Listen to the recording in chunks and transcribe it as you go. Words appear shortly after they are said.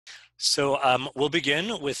So we'll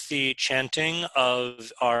begin with the chanting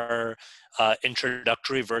of our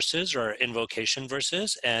introductory verses or invocation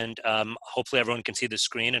verses, and hopefully everyone can see the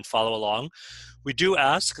screen and follow along. We do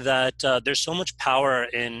ask that there's so much power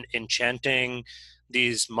in chanting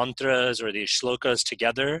these mantras or these shlokas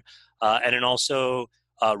together, and in also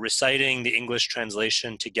reciting the English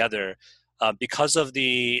translation together. Because of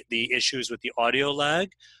the issues with the audio lag,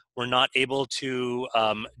 we're not able to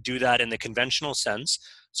do that in the conventional sense.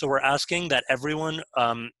 So we're asking that everyone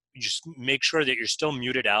just make sure that you're still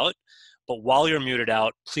muted out, but while you're muted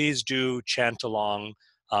out, please do chant along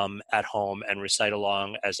at home and recite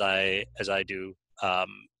along as I do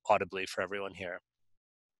audibly for everyone here.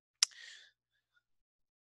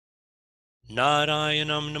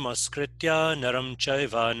 Narayanam namaskritya naram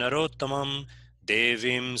chaiva narottamam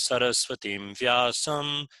devim saraswatim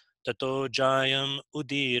vyasam tato jayam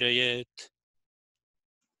udirayet.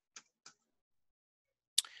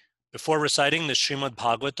 Before reciting the Srimad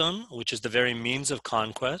Bhagavatam, which is the very means of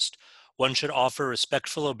conquest, one should offer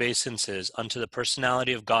respectful obeisances unto the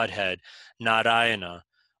personality of Godhead, Narayana,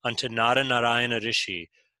 unto Nara Narayana Rishi,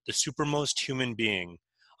 the supermost human being,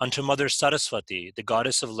 unto Mother Saraswati, the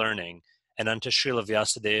goddess of learning, and unto Srila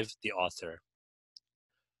Vyasadeva, the author.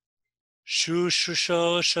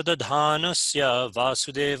 Shushusho Shadadhanasya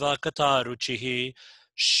Vasudeva Kataruchihi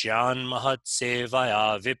Shyan Mahat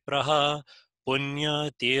Sevaya Vipraha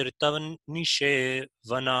Punya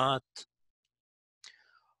Tirtanishevanat.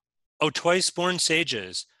 O twice-born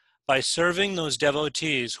sages, by serving those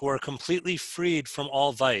devotees who are completely freed from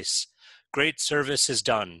all vice, great service is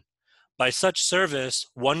done. By such service,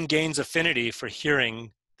 one gains affinity for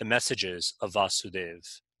hearing the messages of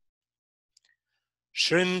Vasudeva.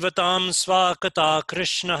 Shrinvatam svakata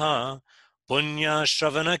Krishnaha Punya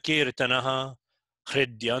Shravana Kirtanaha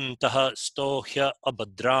Hridyantaha Stohya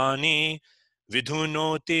Abhadrani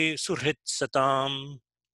Vidhunoti Surhit Satam.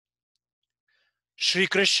 Shri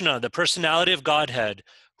Krishna, the personality of Godhead,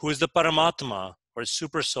 who is the Paramatma, or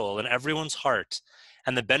super soul, in everyone's heart,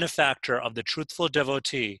 and the benefactor of the truthful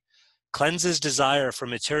devotee, cleanses desire for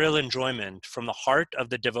material enjoyment from the heart of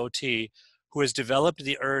the devotee who has developed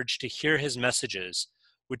the urge to hear his messages,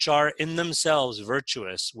 which are in themselves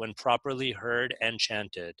virtuous when properly heard and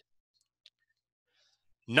chanted.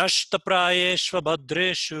 Nashtaprayeshva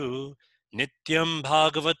bhadreshu nityam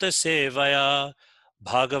bhagavata sevaya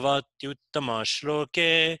bhagavatyuttama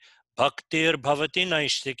shloke bhaktir bhavati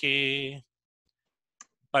naishtiki.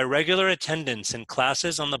 By regular attendance in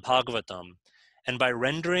classes on the Bhagavatam, and by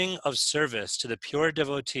rendering of service to the pure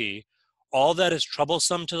devotee, all that is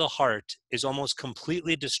troublesome to the heart is almost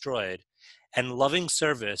completely destroyed, and loving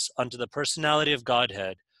service unto the personality of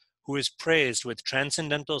Godhead, who is praised with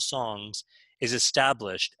transcendental songs, is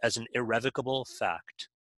established as an irrevocable fact.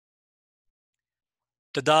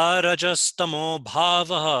 Tada rajastamo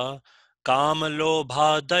bhavaha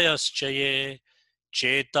kamalobhadayaschaye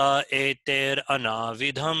cheta eter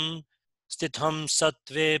anavidham stitham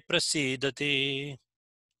sattve prasidati.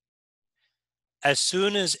 As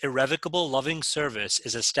soon as irrevocable loving service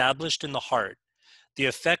is established in the heart, the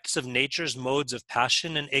effects of nature's modes of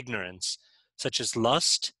passion and ignorance, such as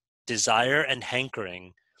lust, desire, and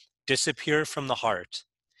hankering, disappear from the heart.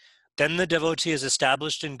 Then the devotee is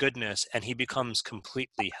established in goodness and he becomes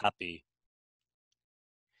completely happy.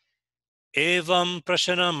 Evam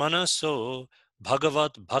prashana manaso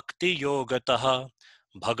bhagavat bhakti yogataha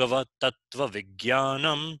bhagavat tattva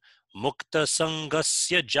vijnanam mukta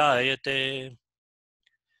sangasya jayate.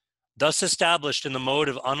 Thus established in the mode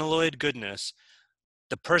of unalloyed goodness,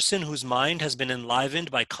 the person whose mind has been enlivened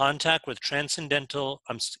by contact with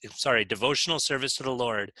devotional service to the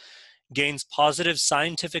Lord gains positive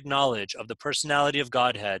scientific knowledge of the personality of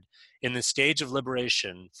Godhead in the stage of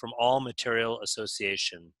liberation from all material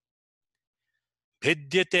association.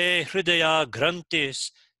 Bhidyate hridaya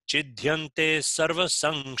grantis chidhyante sarva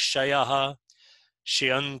sangshayaha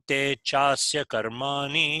shiyante chasya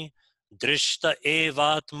karmani drishta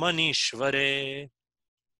evatmanishvare.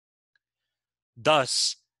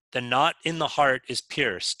 Thus, the knot in the heart is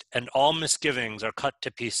pierced and all misgivings are cut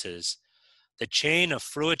to pieces. The chain of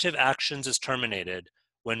fruitive actions is terminated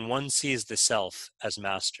when one sees the self as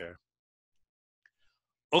master.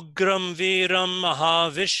 Ugram viram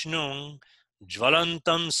mahavishnung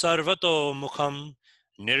jvalantam sarvato mukham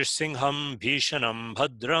nirsingham bhishanam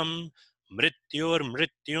bhadram mrityur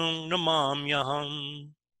mrityung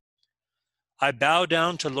namamyaham. I bow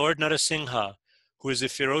down to Lord Narasimha, who is a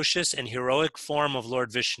ferocious and heroic form of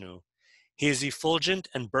Lord Vishnu. He is effulgent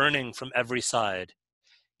and burning from every side.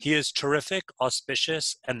 He is terrific,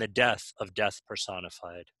 auspicious, and the death of death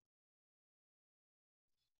personified.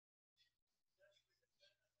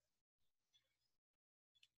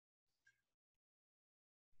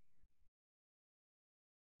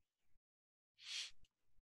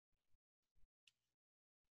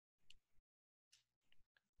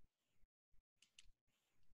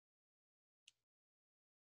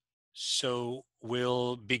 So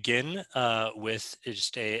we'll begin with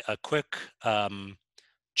just a quick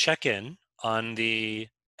check-in on the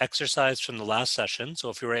exercise from the last session. So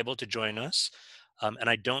if you were able to join us, and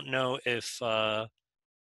I don't know if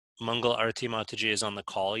Mangal Arti Mataji is on the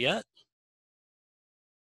call yet.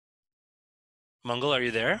 Mangal, are you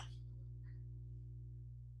there?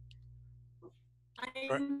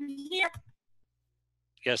 I'm here.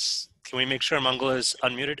 Yes. Can we make sure Mangal is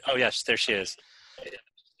unmuted? Oh, yes, there she is.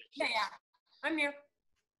 Yeah, I'm here.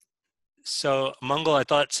 So Mangal, I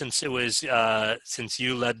thought since it was since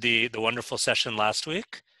you led the wonderful session last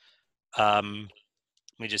week, let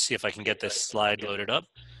me just see if I can get this slide loaded up.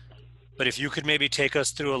 But if you could maybe take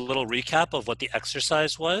us through a little recap of what the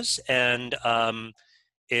exercise was, and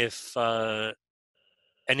if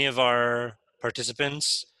any of our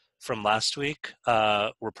participants from last week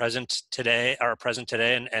were present today,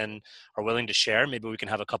 and are willing to share, maybe we can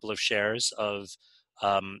have a couple of shares of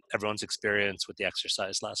everyone's experience with the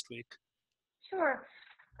exercise last week. Sure.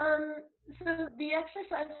 So the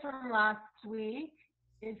exercise from last week,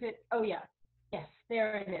 is it? Oh, yeah. Yes,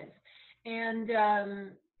 there it is. And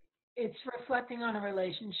it's reflecting on a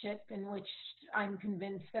relationship in which I'm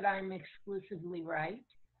convinced that I'm exclusively right.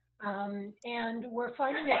 And we're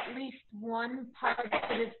finding at least one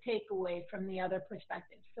positive takeaway from the other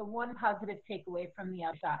perspective. So, one positive takeaway from the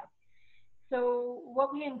other side. So,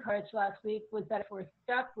 what we encouraged last week was that if we're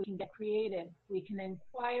stuck, we can get creative. We can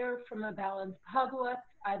inquire from a balanced Bhagavat,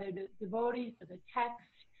 either the devotees or the text,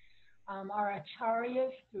 our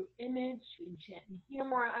acharyas through image, we chant and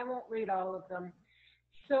humor. I won't read all of them.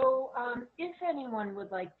 So, if anyone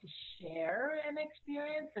would like to share an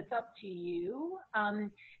experience, it's up to you.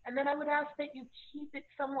 And then I would ask that you keep it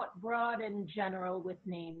somewhat broad and general with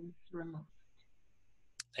names removed.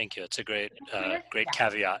 Thank you. It's a great, great Yeah.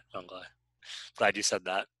 caveat, Mangal. Glad you said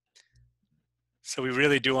that. So we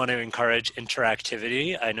really do want to encourage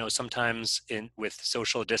interactivity. I know sometimes with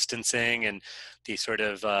social distancing and the sort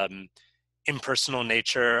of impersonal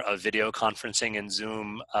nature of video conferencing and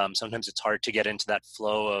Zoom, sometimes it's hard to get into that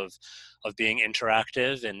flow of being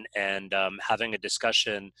interactive and having a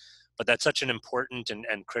discussion. But that's such an important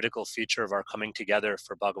and critical feature of our coming together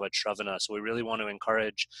for Bhagavat Shravana. So we really want to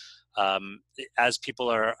encourage, as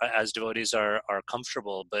devotees are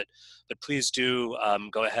comfortable, but please do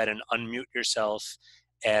go ahead and unmute yourself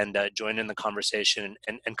and join in the conversation.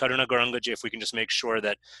 And Karuna Gaurangaji, if we can just make sure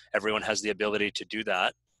that everyone has the ability to do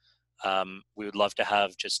that. We would love to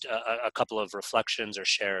have just a couple of reflections or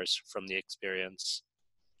shares from the experience.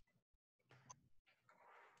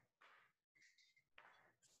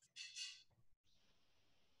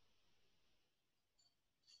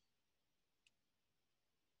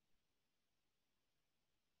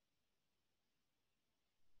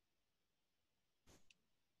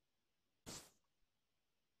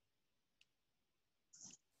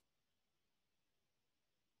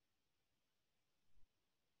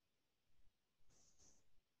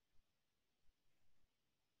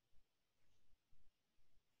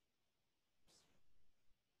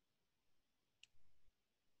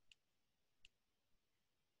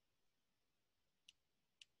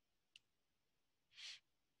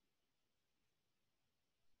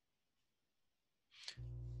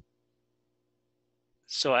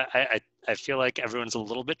 So I feel like everyone's a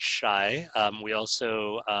little bit shy. We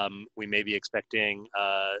also we may be expecting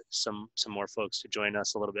some more folks to join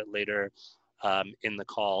us a little bit later in the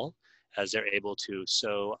call as they're able to.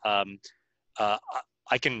 So uh,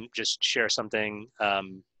 I can just share something. I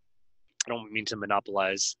don't mean to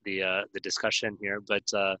monopolize the discussion here,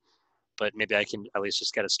 but maybe I can at least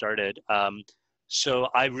just get it started. So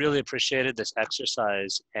I really appreciated this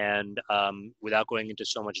exercise, and without going into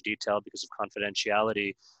so much detail because of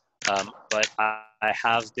confidentiality, but I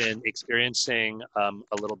have been experiencing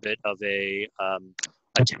a little bit of a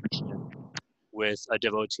tension with a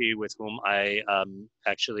devotee with whom I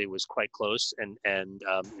actually was quite close and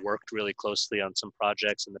worked really closely on some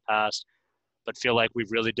projects in the past, but feel like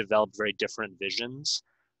we've really developed very different visions.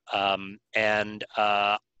 And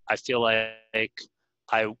I feel like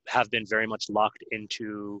I have been very much locked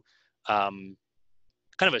into um,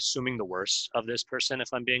 kind of assuming the worst of this person, if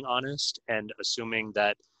I'm being honest, and assuming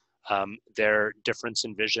that their difference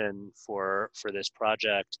in vision for this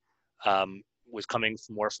project was coming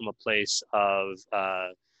more from a place of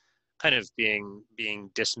kind of being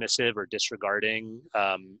dismissive or disregarding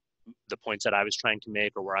the points that I was trying to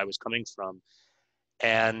make or where I was coming from.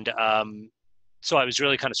 And so I was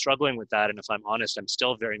really kind of struggling with that. And if I'm honest, I'm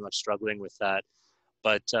still very much struggling with that.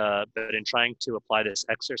 But in trying to apply this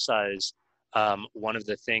exercise, one of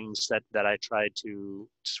the things that I tried to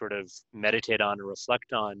sort of meditate on or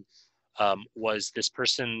reflect on was this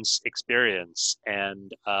person's experience.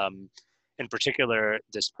 And in particular,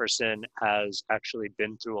 this person has actually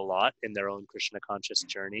been through a lot in their own Krishna conscious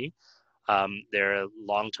journey. They're a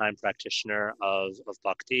longtime practitioner of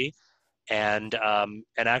bhakti. And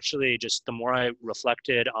actually, just the more I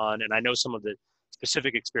reflected on, and I know some of the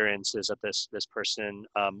specific experiences that this person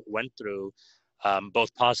went through,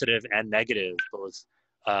 both positive and negative, both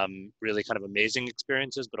really kind of amazing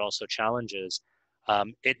experiences, but also challenges.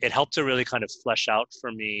 It helped to really kind of flesh out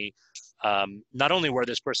for me not only where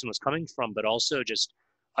this person was coming from, but also just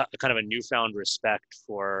a kind of a newfound respect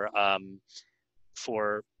for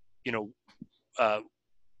you know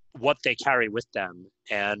what they carry with them,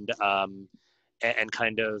 and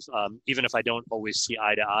kind of even if I don't always see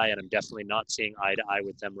eye to eye, and I'm definitely not seeing eye to eye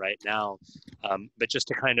with them right now, but just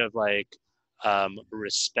to kind of like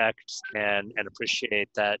respect and appreciate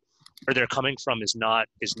that where they're coming from is not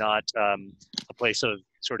a place of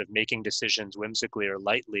sort of making decisions whimsically or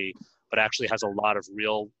lightly, but actually has a lot of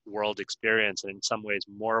real world experience, and in some ways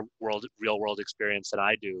more real world experience than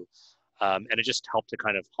I do. And it just helped to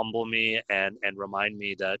kind of humble me and remind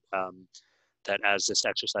me that that, as this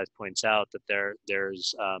exercise points out, that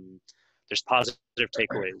there's positive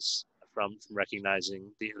takeaways from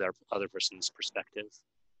recognizing the other person's perspective.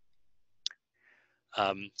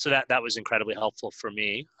 So that was incredibly helpful for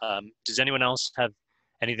me. Does anyone else have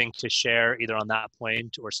anything to share either on that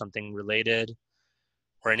point or something related,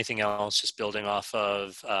 or anything else, just building off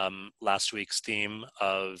of last week's theme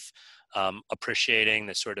of appreciating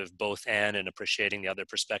the sort of both and appreciating the other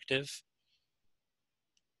perspective?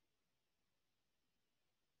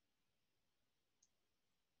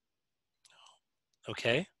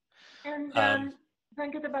 Okay. And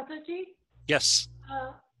Venkat Bhattaji? Yes.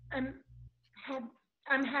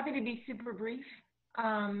 I'm happy to be super brief.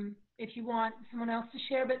 If you want someone else to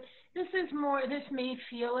share, but this may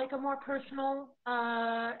feel like a more personal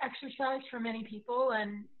exercise for many people,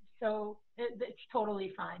 and so it's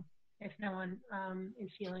totally fine if no one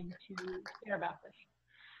is feeling to share about this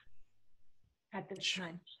at this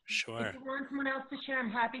time. Sure. If you want someone else to share,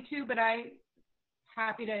 I'm happy to, but I'm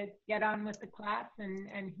happy to get on with the class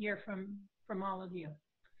and hear from all of you.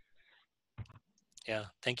 Yeah,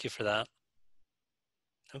 thank you for that.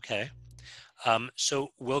 Okay. So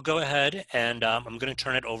we'll go ahead and I'm going to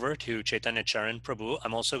turn it over to Chaitanya Charan Prabhu.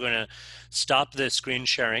 I'm also going to stop the screen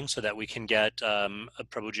sharing so that we can get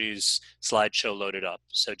Prabhuji's slideshow loaded up.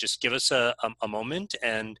 So just give us a moment,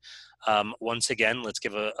 and once again, let's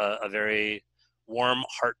give a very warm,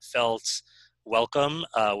 heartfelt welcome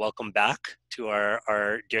back to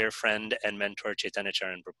our dear friend and mentor Chaitanya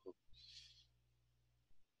Charan Prabhu.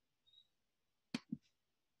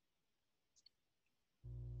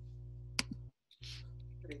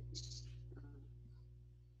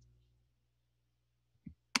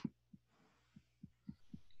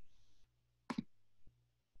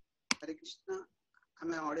 Hare Krishna.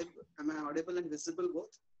 Am I audible and visible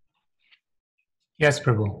both? Yes,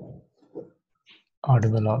 Prabhu.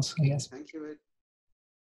 Audible also, yes. Thank you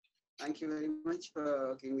very much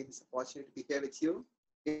for giving me this opportunity to be here with you.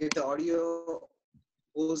 If the audio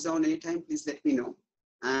goes down anytime, please let me know.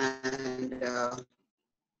 And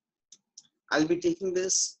I'll be taking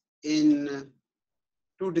this in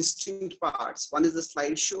two distinct parts. One is the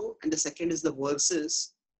slideshow and the second is the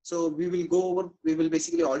verses. So we will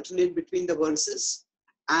basically alternate between the verses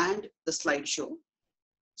and the slideshow.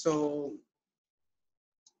 So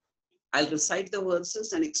I'll recite the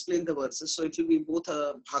verses and explain the verses. So it will be both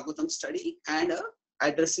a Bhagavatam study and a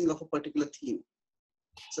addressing of a particular theme.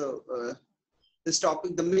 So this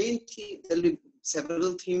topic, the main theme, there'll be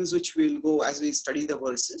several themes which we'll go as we study the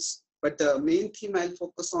verses. But the main theme I'll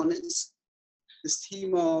focus on is this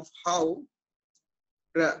theme of how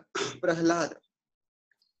Prahlad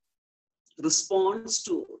responds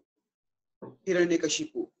to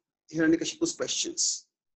Hiranyakashipu's questions.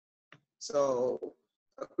 So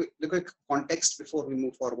a quick context before we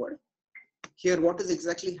move forward. Here, what is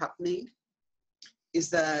exactly happening is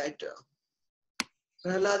that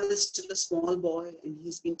Prahlad is still a small boy and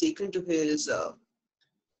he's been taken to his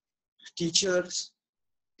teachers,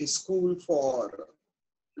 his school for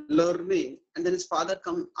learning. And then his father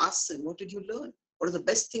asks him, what did you learn? What is the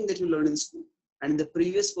best thing that you learned in school? And in the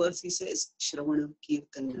previous verse, he says, Shravanam,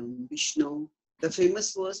 Kirtanam, Vishnu. The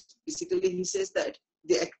famous verse, basically, he says that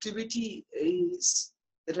the activity is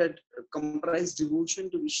that comprise devotion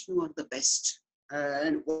to Vishnu are the best.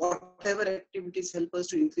 And whatever activities help us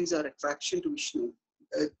to increase our attraction to Vishnu,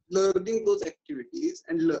 learning those activities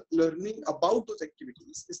and learning about those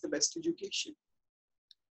activities is the best education.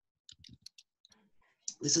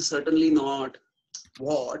 This is certainly not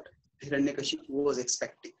what Hiranyakashipu was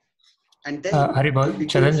expecting. And then Haribol, we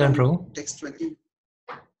go Charanjan from Prabhu. text 20.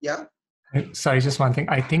 Yeah. Sorry, just one thing.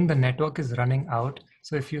 I think the network is running out.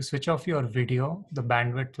 So if you switch off your video, the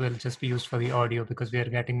bandwidth will just be used for the audio because we are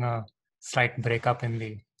getting a slight breakup in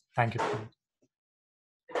the. Thank you. Prabhu.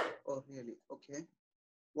 Oh, really? Okay.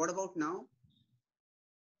 What about now?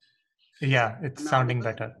 Yeah, it's Am I sounding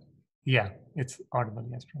audible? better. Yeah, it's audible.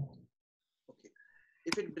 Yes, Prabhu. Okay.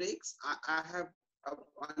 If it breaks, I have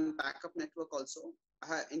one backup network also.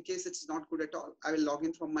 In case it's not good at all, I will log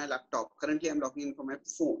in from my laptop. Currently, I'm logging in from my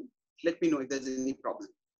phone. Let me know if there's any problem.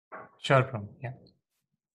 Sure, Prabhu. Yeah.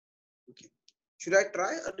 Okay. Should I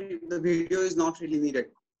try, or the video is not really needed?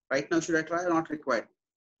 Right now, should I try or not required?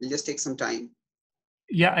 It'll just take some time.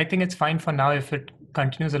 Yeah, I think it's fine for now. If it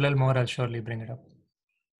continues a little more, I'll surely bring it up.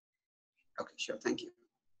 Okay, sure. Thank you.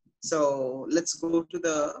 So let's go to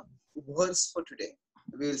the verse for today.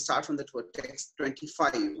 We will start from the text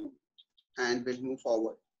 25 and we'll move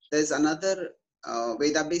forward. There's another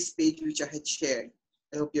Veda-based page which I had shared.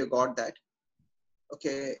 I hope you got that.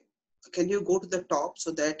 Okay. Can you go to the top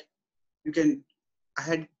so that you can, I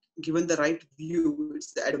had given the right view.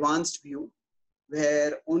 It's the advanced view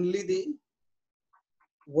where only the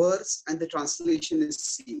verse and the translation is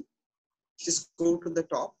seen. Just go to the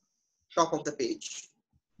top of the page.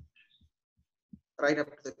 Right up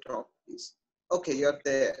to the top, please. Okay, you're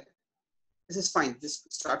there. This is fine.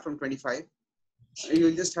 Just start from 25.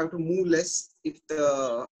 You'll just have to move less if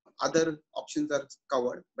the other options are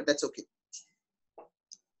covered, but that's okay.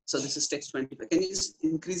 So this is text 25. Can you just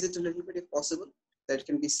increase it a little bit if possible? That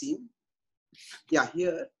can be seen. Yeah,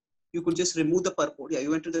 here you could just remove the purport. Yeah,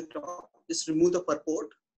 you went to the top. Just remove the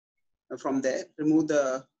purport from there. Remove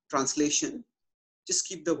the translation. Just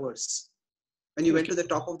keep the verse. When you went to the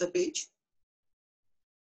top of the page,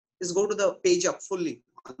 just go to the page up fully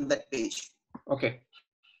on that page. Okay.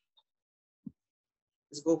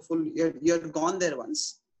 Just go full. You're gone there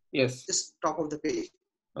once. Yes. Just top of the page.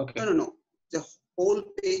 Okay. No. The whole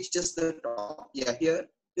page, just the top. Yeah, here.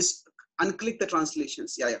 Just unclick the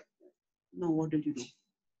translations. Yeah. No, what did you do?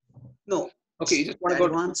 No. Okay, you just want to go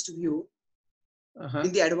advanced view. Uh-huh.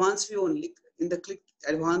 In the advanced view only. In the click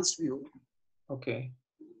advanced view. Okay.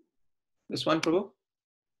 This one, Prabhu?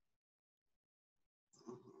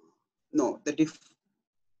 No,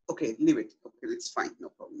 okay, leave it. Okay, it's fine. No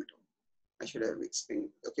problem at all. I should have explained.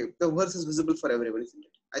 Okay, the verse is visible for everyone, isn't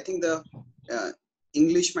it? I think the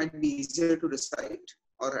English might be easier to recite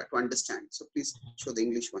or to understand. So please show the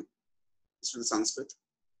English one. Let's do the Sanskrit.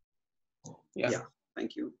 Yeah,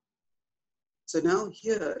 thank you. So now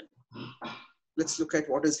here, let's look at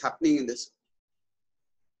what is happening in this.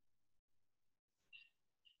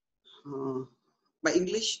 By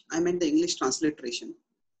English, I meant the English transliteration.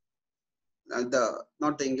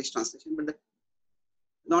 Not the English translation, but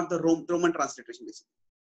not the Roman transliteration, basically.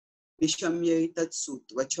 Nishamyaitat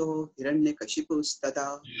sutvacho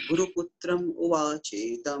hiranyakashipustada guruputram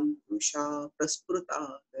uvachetam rusha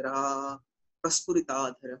praspuritadhara.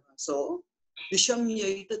 So,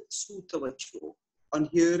 Nishamyaitat sutvacho, on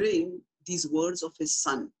hearing these words of his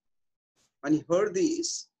son, when he heard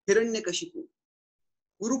these, Hiranyakashipu,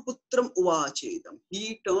 guruputram uvachetam,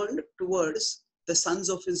 he turned towards the sons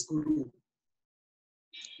of his guru.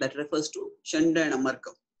 That refers to Shanda and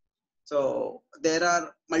Amarka. So there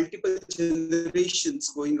are multiple generations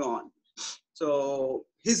going on. So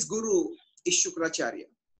his guru is Shukracharya,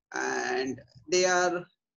 and they are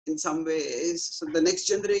in some ways, so the next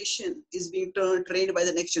generation is being trained by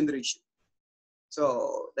the next generation.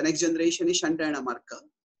 So the next generation is Shanda and Amarka,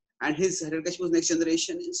 and his Hiranyakashipu's next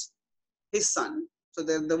generation is his son. So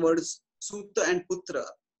the words Sutta and Putra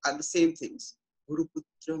are the same things. Guru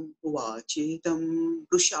Putram Uvachetam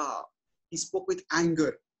Rusha. He spoke with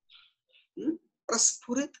anger.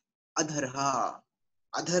 Praspurit Adhara.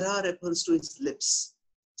 Adhara refers to his lips.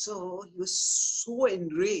 So he was so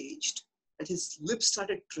enraged that his lips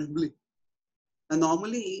started trembling. Now,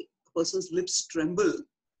 normally, a person's lips tremble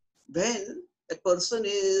when a person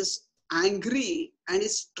is angry and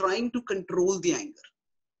is trying to control the anger.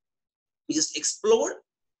 You just explode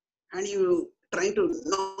and you trying to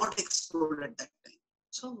not explode at that time.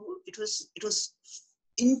 So it was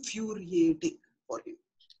infuriating for him.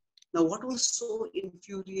 Now, what was so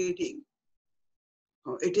infuriating?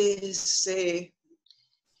 It is, say,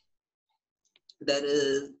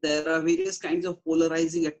 there are various kinds of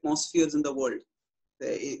polarizing atmospheres in the world.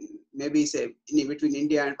 Maybe, say, between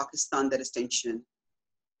India and Pakistan, there is tension.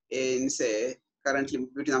 In, say, currently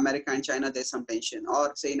between America and China, there's some tension.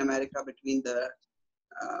 Or, say, in America, between the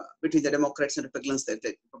Democrats and Republicans,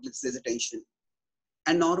 there's a tension.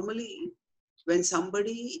 And normally, when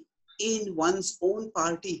somebody in one's own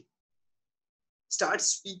party starts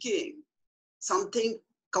speaking something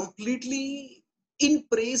completely in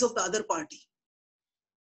praise of the other party.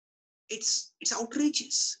 It's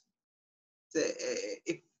outrageous.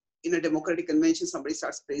 If in a Democratic convention somebody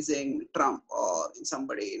starts praising Trump, or in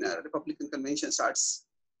somebody in a Republican convention starts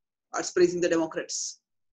praising the Democrats,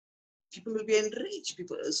 people will be enraged.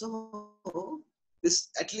 So this,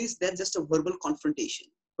 at least there's just a verbal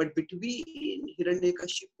confrontation. But between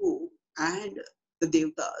Hiranyakashipu and the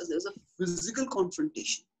Devatas, there's a physical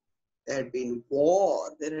confrontation. There had been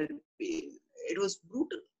war. It was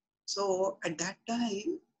brutal. So at that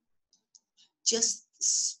time, just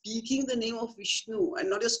speaking the name of Vishnu, and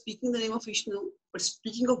not just speaking the name of Vishnu, but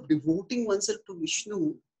speaking of devoting oneself to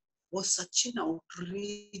Vishnu, was such an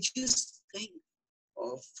outrageous thing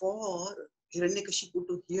for Hiranyakashipu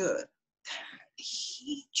to hear, that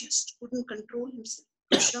he just couldn't control himself.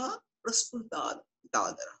 Kusha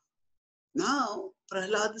Praspurdadara. Now,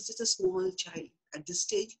 Prahlad is just a small child. At this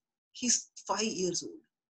stage, he's 5 years old.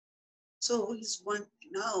 So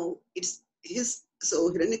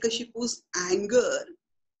so Hiranyakashipu's anger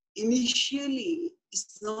initially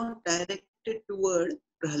is not directed toward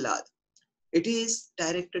Prahlad. It is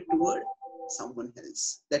directed toward someone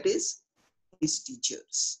else. That is his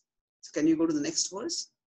teachers. So can you go to the next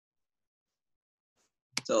verse?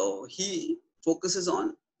 So he focuses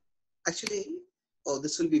on, actually,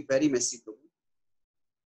 this will be very messy,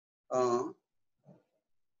 Prabhu.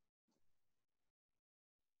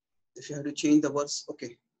 If you have to change the verse,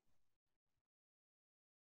 okay.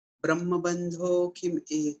 Brahmabandho kim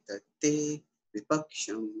etatte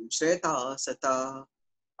vipaksham shreta sata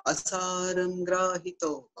asaram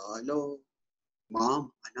grahito balo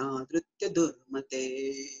mam anadritya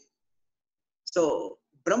durmate. So,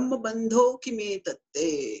 Brahmabandho kim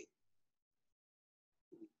etatte.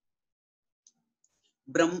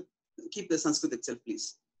 Keep the Sanskrit itself,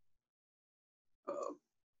 please.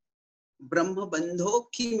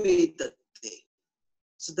 Brahmabandho kim etatte.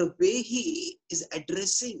 So the way he is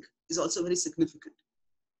addressing is also very significant.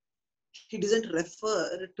 He doesn't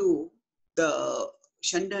refer to the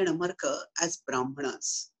Shanda and Amarka as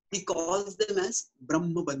Brahmanas. He calls them as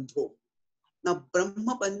Brahmabandho. Now,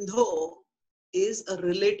 Brahmabandho is a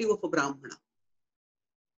relative of a Brahmana.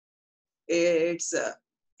 It's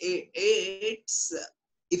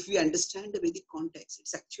if we understand the Vedic context,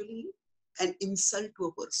 it's actually an insult to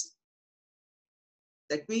a person.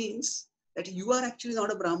 That means that you are actually not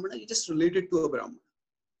a Brahmana, you just related to a Brahmana.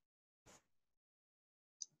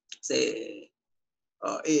 Say,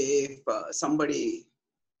 if somebody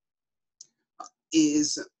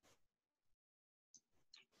is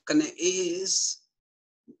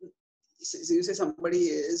you say somebody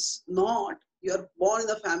is not, you're born in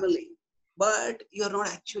the family, but you're not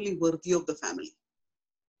actually worthy of the family,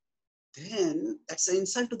 then that's an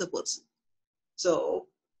insult to the person. So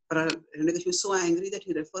Hiranyakashipu is so angry that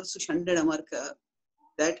he refers to Shanda and Amarka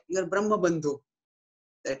that you are Brahma Bandhu,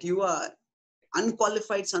 that you are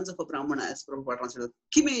unqualified sons of a Brahmana, as Prabhupada translated.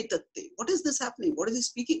 Kime tatte. What is this happening? What is he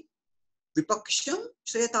speaking? Vipaksham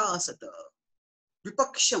Shreta Asata.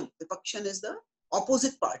 Vipaksham. Vipaksham is the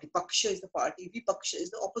opposite party. Paksha is the party. Vipaksha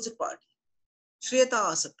is the opposite party.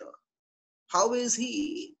 Shreta Asata. How is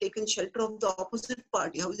he taken shelter of the opposite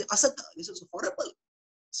party? How is it Asata? This is horrible.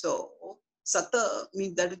 So, Sata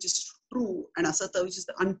means that which is true, and Asata, which is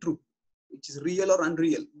the untrue, which is real or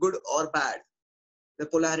unreal, good or bad, the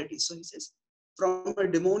polarity. So he says, from a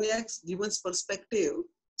demoniac demon's perspective,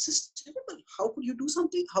 this is terrible. How could you do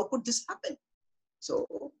something? How could this happen?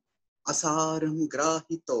 So, asaram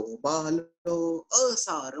grahito balo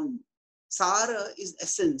asaram. Sara is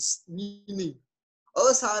essence, meaning.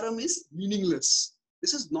 Asaram is meaningless.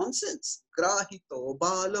 This is nonsense. Grahito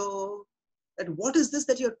balo. That what is this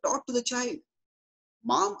that you have taught to the child?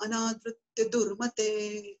 Mam anadritya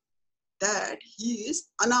durmate. That he is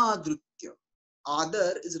anadritya.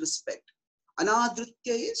 Adar is respect. Anadritya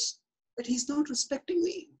is that he's not respecting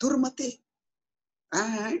me. Durmate.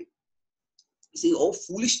 And you see, oh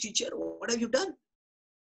foolish teacher, what have you done?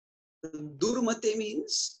 Durmate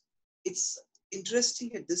means, it's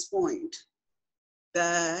interesting at this point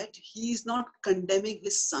that he is not condemning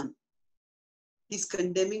his son. He's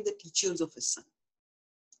condemning the teachers of his son.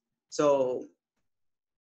 So,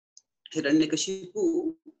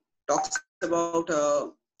 Hiranyakashipu talks about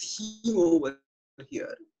a theme over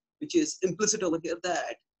here, which is implicit over here,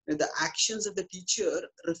 that the actions of the teacher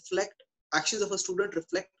actions of a student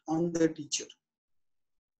reflect on the teacher.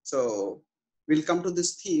 So we'll come to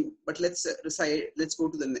this theme, but let's go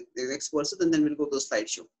to the next verses, and then we'll go to the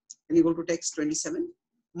slideshow. Can you go to text 27?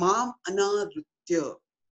 Mam anadritya.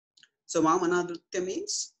 So mam anadritya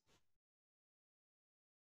means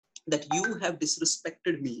that you have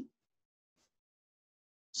disrespected me.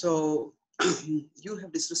 So you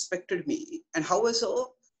have disrespected me. And however,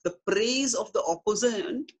 the praise of the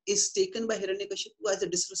opponent is taken by Hiranyakashipu as a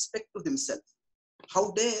disrespect to himself. How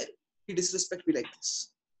dare he disrespect me like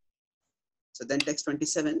this? So then text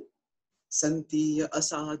 27. Santi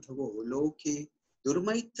asadhavo loke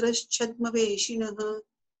durmaitraschadmaveshinaha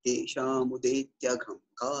teshamudetyagam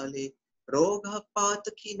kale roga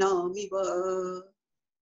patakinamiva.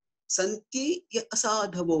 Santi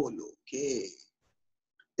asadhavo loke.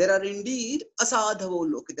 There are indeed asadhavo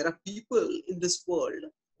loke. There are people in this world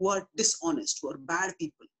who are dishonest, who are bad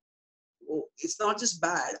people. Oh, it's not just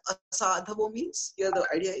bad. Asadhavo means, here the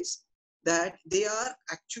idea is that they are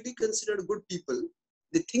actually considered good people.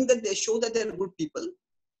 They think that they show that they are good people,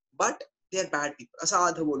 but they are bad people.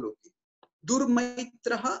 Asadhavo loke.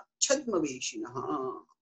 Durmaitraha chadmaveshinaha.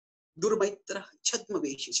 Durmaitraha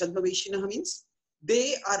chadmaveshi. Chadmaveshinaha means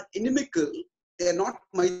they are inimical. They are not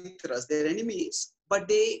maitras. They are enemies, but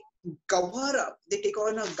they cover up. They take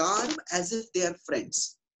on a garb as if they are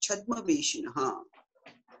friends. Chadmaveshinaha.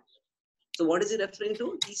 So what is he referring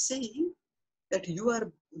to? He's saying that you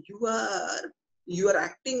are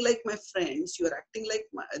acting like my friends. You are acting like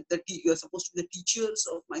you are supposed to be the teachers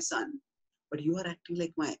of my son, but you are acting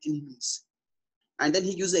like my enemies. And then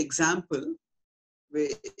he used an example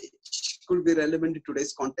which could be relevant in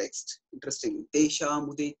today's context. Interesting. Tesha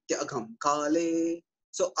mudetya agham kale.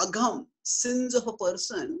 So agham, sins of a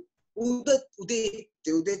person.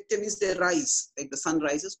 Udetya means they rise, like the sun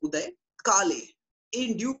rises. Uday kale.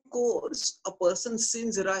 In due course, a person's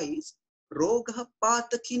sins rise. Roga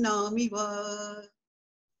patakinamiva.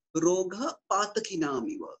 Roga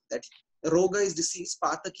patakinamiva. That roga is disease,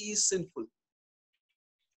 pataki is sinful.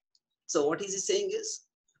 So what is he saying is,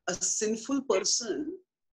 a sinful person,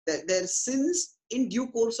 that their sins in due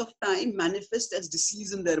course of time manifest as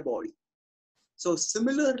disease in their body. So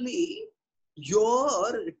similarly,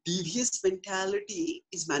 your devious mentality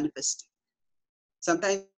is manifesting.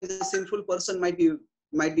 Sometimes the sinful person might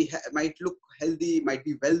look healthy, might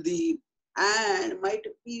be wealthy, and might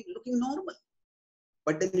be looking normal.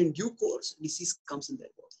 But then in due course, disease comes in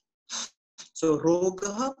their body. So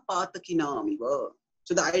roga patakinamiva.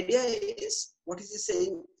 So the idea is, what is he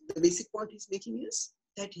saying? The basic point he's making is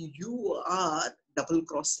that you are double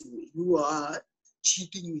crossing me. You are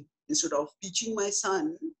cheating me. Instead of teaching my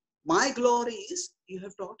son my glories, you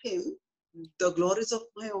have taught him the glories of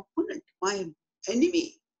my opponent, my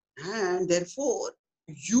enemy. And therefore,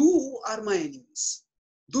 you are my enemies.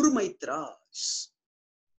 Durmaitras.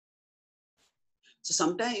 So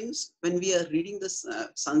sometimes when we are reading this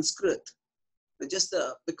Sanskrit, just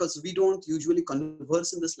because we don't usually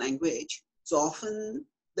converse in this language, so often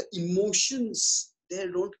the emotions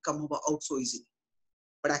there don't come out so easily.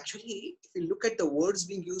 But actually, if you look at the words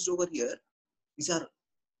being used over here, these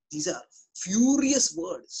are furious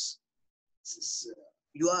words.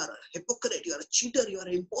 You are a hypocrite, you are a cheater, you are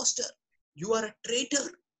an imposter, you are a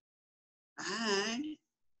traitor. And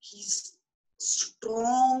he's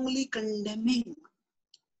strongly condemning.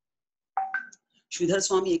 Sridhar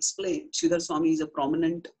Swami explained. Sridhar Swami is a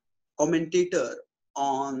prominent commentator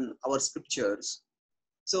on our scriptures.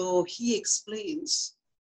 So he explains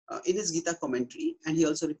in his Gita commentary, and he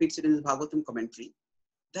also repeats it in his Bhagavatam commentary,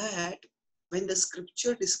 that when the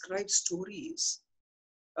scripture describes stories,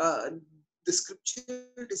 the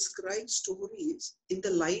scripture describes stories in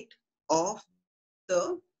the light of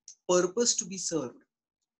the purpose to be served.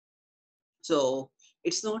 So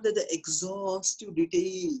it's not that the exhaustive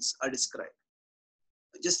details are described.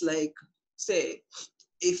 Just like, say,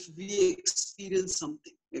 if we experience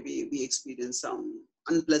something, maybe we experience some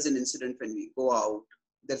unpleasant incident when we go out,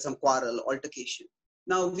 there's some quarrel, altercation.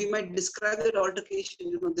 Now we might describe that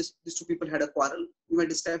altercation, these two people had a quarrel. We might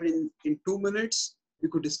describe it in 2 minutes. We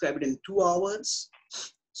could describe it in 2 hours.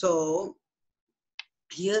 So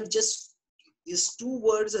here just these 2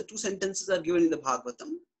 words or 2 sentences are given in the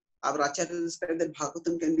Bhagavatam. Our Acharya described that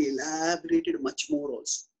Bhagavatam can be elaborated much more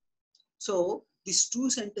also. So these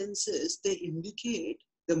 2 sentences, they indicate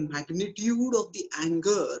the magnitude of the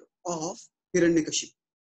anger of Hiranyakashipu,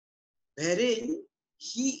 wherein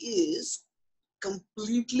he is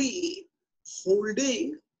completely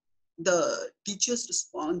holding the teachers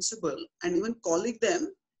responsible and even calling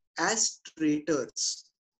them as traitors.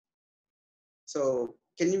 So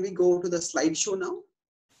can we go to the slideshow now?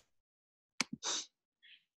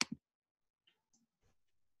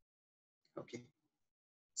 Okay.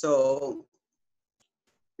 So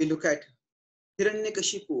we look at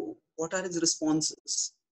Hiranyakashipu. What are his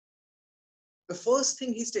responses? The first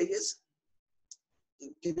thing he states,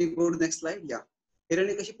 can we go to the next slide? Yeah.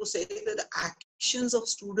 Hiranyakashipu says that the actions of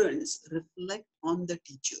students reflect on the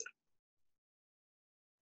teacher.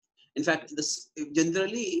 In fact,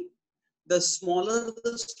 generally, the smaller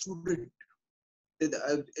the student,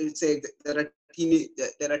 say there are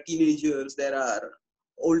teenagers, there are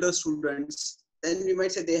older students, then we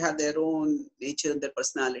might say they have their own nature and their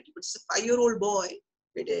personality. But it's a 5-year-old boy.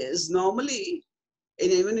 It is normally,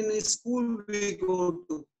 even in a school we go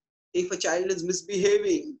to, if a child is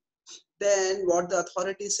misbehaving, then what the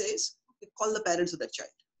authority says, call the parents of that child.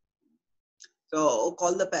 So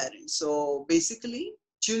call the parents. So basically,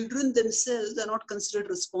 children themselves are not considered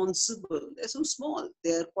responsible. They're so small.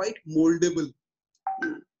 They are quite moldable.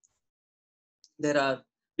 There are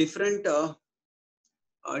different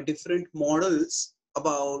different models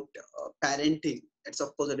about parenting. It's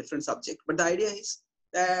of course a different subject, but the idea is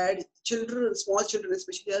that children, small children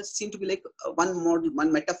especially, seem to be like one model,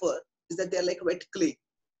 one metaphor is that they're like wet clay,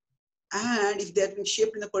 and if they have been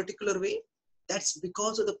shaped in a particular way, that's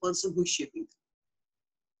because of the person who's shaping them.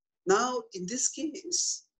 Now, in this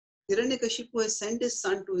case, Hiranyakashipu has sent his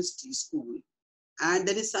son to his school, and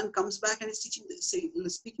then his son comes back and is teaching this,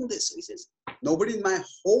 speaking this. So he says, nobody in my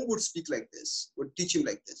home would speak like this, would teach him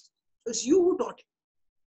like this. So it's you who taught him.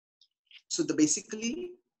 So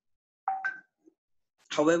basically,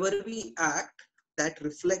 however we act, that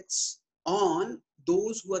reflects on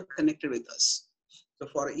those who are connected with us. So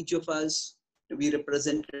for each of us, we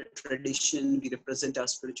represent a tradition, we represent our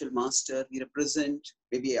spiritual master, we represent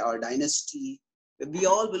maybe our dynasty. We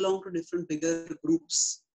all belong to different bigger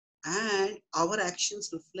groups, and our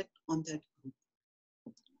actions reflect on that group.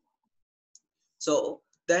 So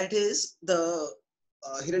that is the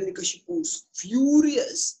Hiranyakashipu's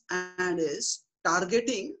furious and is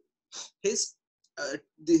targeting his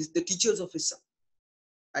the teachers of his son.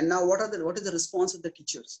 And now what is the response of the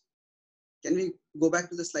teachers? Can we go back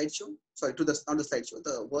to the slideshow? Sorry, to the not the slideshow,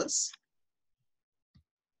 the verse.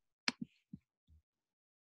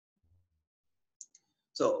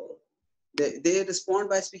 So they respond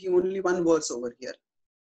by speaking only one verse over here.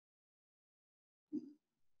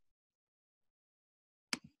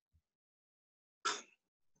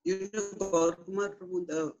 You know, Gaurakumar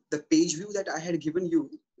Prabhu, the page view that I had given you,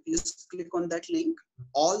 you just click on that link,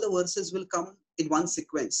 all the verses will come in one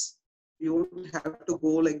sequence. You won't have to go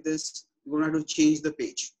like this. You won't have to change the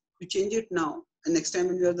page. You change it now, and next time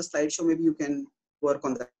when you have the slideshow, maybe you can work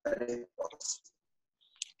on that.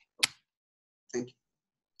 Thank you.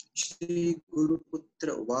 Shri Guru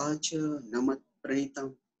Putra Vacha Namat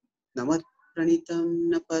Pranitam Namat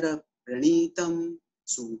Pranitam Napara Pranitam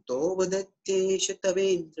Suto Vadatyesha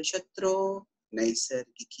Tavendra Shatro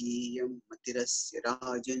Naisargikiyam Matirasya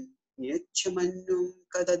Rajan Nyachamannum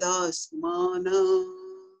Kadadasmana.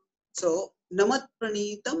 So Namat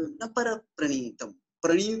Pranitam Napara Pranitam.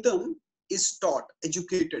 Pranitam is taught,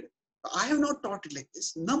 educated. I have not taught it like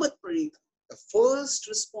this. Namat Pranitam. The first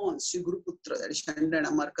response, Shri Guru Putra, that is Chanda and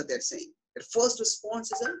Amarka, they're saying. Their first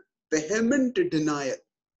response is a vehement denial.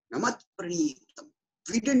 Namat Pranitam.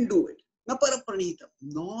 We didn't do it. Napara Pranitam.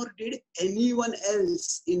 Nor did anyone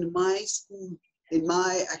else in my school, in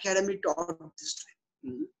my academy taught this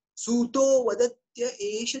time. Suto Vadatya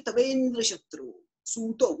Esha Tavendra Shatru.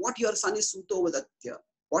 Suto, what your son is Suto Vadatya.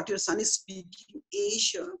 What your son is speaking,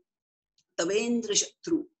 Esha Tavendra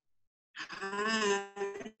Shatru.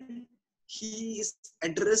 And he is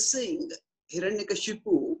addressing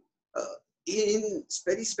Hiranyakashipu in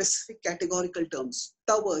very specific categorical terms.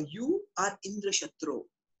 Tava, you are Indra Shatru.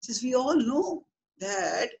 Since we all know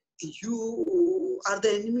that you are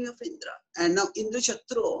the enemy of Indra. And now Indra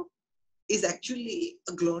Shatru is actually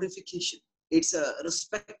a glorification. It's a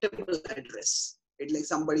respectable address. It's like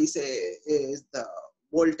somebody say is the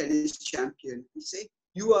world tennis champion. You say,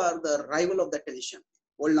 you are the rival of the tennis champion.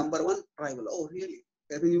 World number one rival. Oh, really?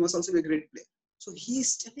 I mean, you must also be a great player. So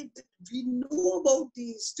he's telling that we know about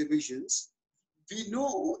these divisions. We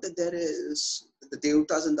know that there is the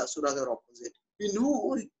Devatas and the Asuras are opposite. We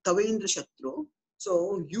know Tavendra Shatru.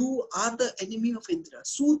 So you are the enemy of Indra.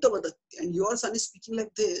 Sutavadatti. And your son is speaking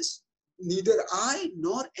like this. Neither I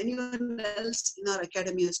nor anyone else in our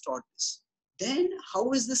academy has taught this. Then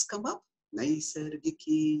how has this come up?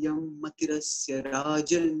 Naisargikiyam matirasya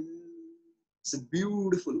rajan. It's a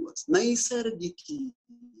beautiful verse. Naisargikiyam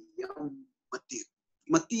matir.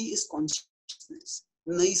 Mati is consciousness.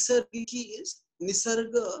 Naisargiki is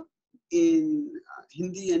nisarga in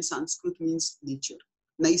Hindi and Sanskrit means nature.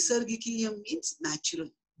 Naisargikiyam means natural.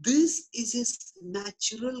 This is his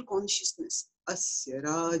natural consciousness. Asya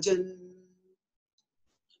rajan.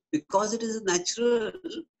 Because it is a natural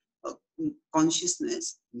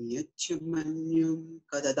consciousness. Nyachamanyam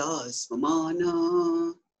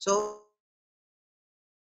kadadasmamana. So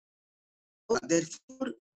therefore,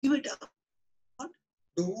 give it up.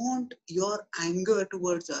 don't your anger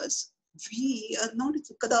towards us. We are not,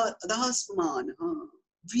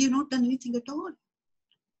 we have not done anything at all.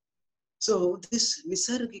 So this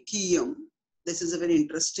Nisargikiyam, this is a very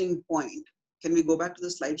interesting point. Can we go back to the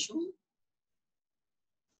slideshow?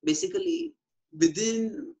 Basically,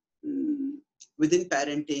 within within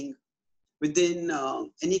parenting, within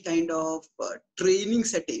any kind of training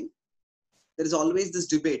setting, there is always this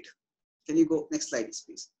debate. Can you go next slide,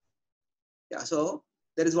 please? Yeah, so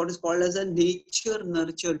there is what is called as a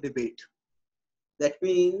nature-nurture debate. That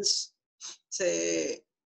means, say,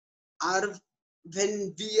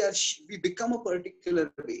 when we become a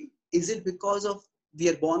particular way, is it because of we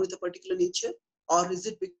are born with a particular nature, or is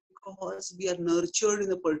it because we are nurtured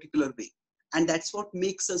in a particular way? And that's what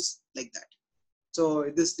makes us like that.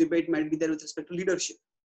 So this debate might be there with respect to leadership.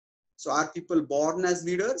 So are people born as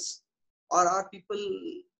leaders, or are people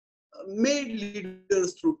made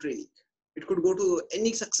leaders through training? It could go to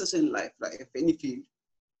any success in life, any field.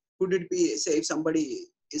 Could it be, say, if somebody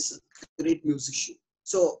is a great musician?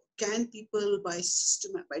 So can people by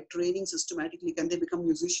training systematically, can they become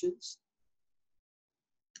musicians?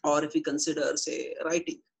 Or if we consider, say,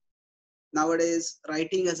 writing. Nowadays,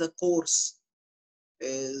 writing as a course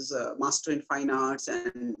is Master in Fine Arts,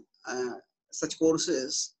 and such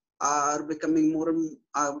courses are becoming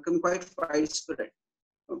quite widespread.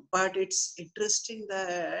 But it's interesting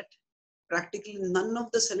that practically none of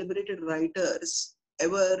the celebrated writers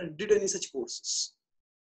ever did any such courses.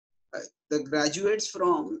 The graduates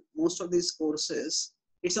from most of these courses,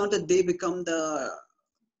 it's not that they become the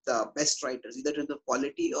best writers, either in terms of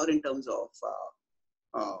quality or in terms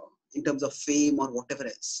of fame or whatever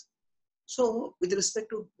else. So with respect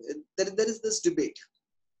to, there is this debate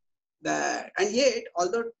that, and yet,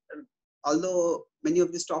 although many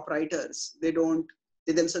of these top writers, they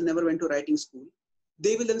themselves never went to writing school,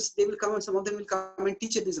 they will come, and some of them will come and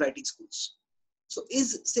teach at these writing schools. So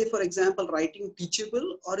is, say, for example, writing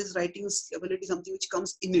teachable, or is writing ability something which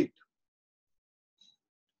comes innate?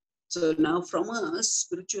 So now from a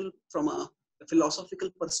philosophical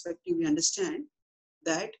perspective, we understand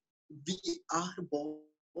that we are born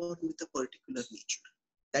with a particular nature.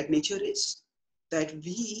 That nature is that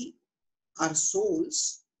we are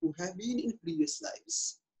souls who have been in previous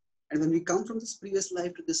lives. And when we come from this previous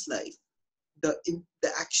life to this life, the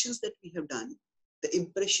actions that we have done, the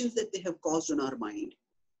impressions that they have caused on our mind,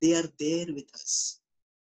 they are there with us.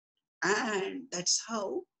 And that's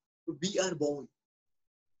how we are born.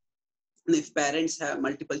 And if parents have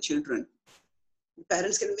multiple children,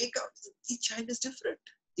 parents can make out each child is different.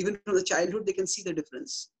 Even from the childhood, they can see the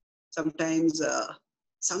difference. Sometimes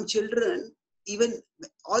some children, even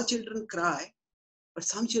all children cry, but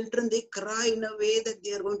some children, they cry in a way that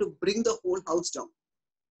they are going to bring the whole house down.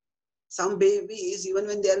 Some babies, even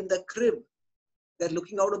when they are in the crib, they're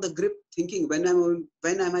looking out of the crib thinking, when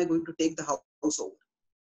am I going to take the house over?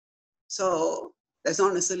 So that's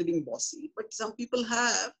not necessarily being bossy, but some people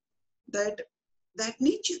have that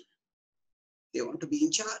nature. They want to be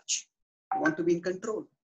in charge, they want to be in control.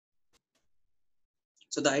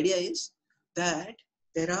 So the idea is that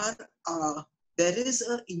there is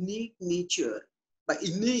an innate nature. By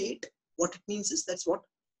innate, what it means is this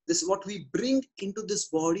is what we bring into this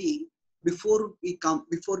body before we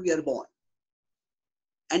are born.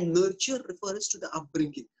 And nurture refers to the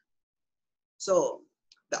upbringing. So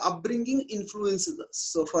the upbringing influences us.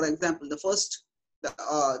 So for example, the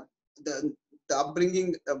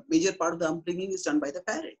upbringing, the major part of the upbringing is done by the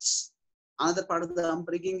parents. Another part of the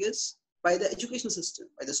upbringing is by the education system,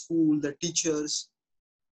 by the school, the teachers.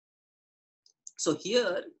 So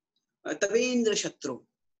here, Tavendra Shatru.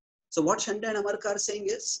 So what Shanda and Amarka are saying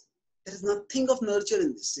is, there is nothing of nurture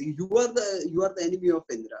in this. You are the enemy of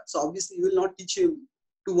Indra. So obviously you will not teach him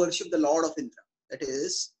to worship the Lord of Indra, that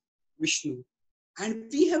is Vishnu. And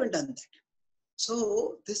we haven't done that.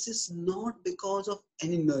 So this is not because of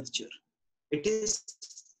any nurture. It is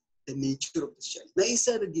the nature of this child.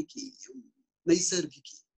 Naisargiki.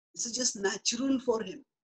 This is just natural for him.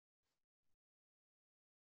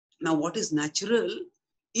 Now what is natural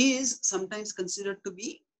is sometimes considered to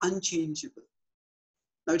be unchangeable.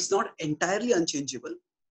 Now it's not entirely unchangeable.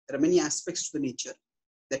 There are many aspects to the nature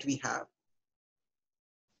that we have.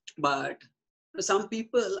 But some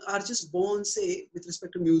people are just born, say, with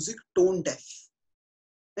respect to music, tone deaf.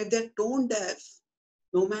 If they're tone deaf,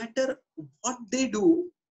 no matter what they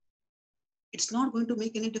do, it's not going to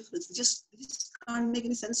make any difference. They just can't make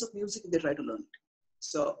any sense of music if they try to learn it.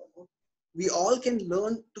 So we all can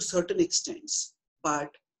learn to certain extents,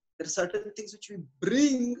 but there are certain things which we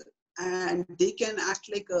bring and they can act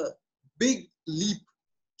like a big leap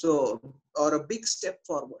So, or a big step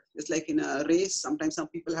forward. It's like in a race, sometimes some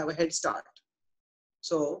people have a head start.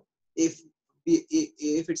 So if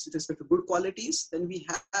it's with respect to good qualities, then we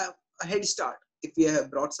have a head start if we have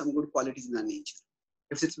brought some good qualities in our nature.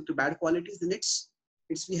 If it's to bad qualities, then it's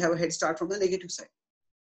we have a head start from the negative side.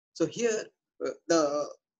 So here the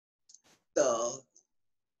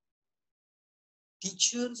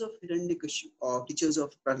teachers of Hiranyakashipu or teachers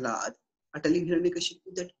of Prahlad are telling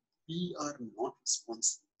Hiranyakashipu that we are not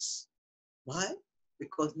responsible. Why?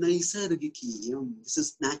 Because naisargikiyam, this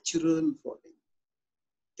is natural for him.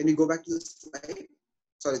 Can you go back to the slide?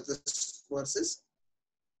 Sorry, the verses.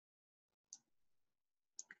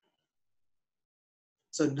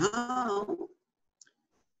 So now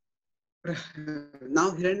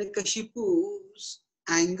Hiranyakashipu's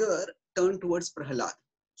anger turned towards Prahlad.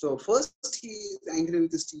 So first he is angry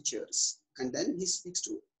with his teachers, and then he speaks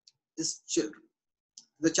to his children,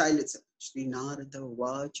 the child itself. Shri Narada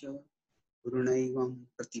Vacha Gurunaivam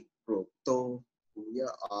Pratiprokto Puya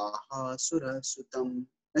Aha Sura Sutam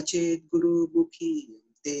Nachet Guru Bukhi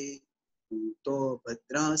Te Puto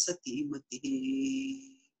Bhadra Sati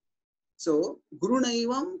Mati. So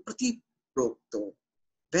Gurunaivam Pratiprokto.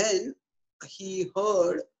 When he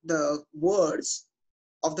heard the words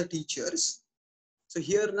of the teachers, so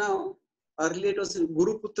here now, earlier it was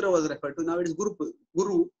Guru Putra was referred to, now it is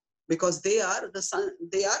Guru, because they are the son,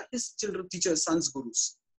 they are his children, teachers, sons,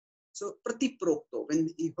 gurus. So Pratiprokto,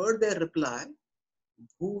 when he heard their reply,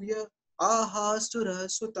 Bhuya Aha Sura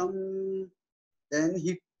Sutam, then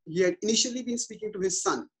he had initially been speaking to his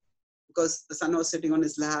son, because the son was sitting on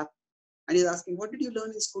his lap, and he's asking, what did you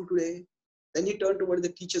learn in school today? Then he turned towards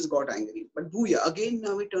the teachers, got angry. But Bhuya, again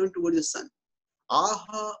now he turned towards the son.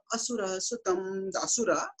 Aha Asura Sutam, the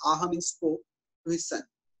Asura, Aha means spoke to his son.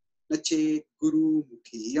 Nache Guru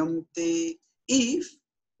Mukhiyam Te. If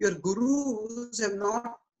your gurus have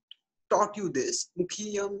not taught you this,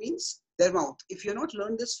 Mukhiyam means their mouth. If you have not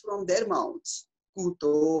learned this from their mouths,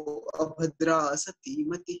 Kuto Abhadra Sati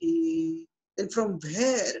Mati. Then from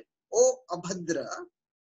where, oh Abhadra,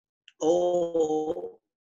 oh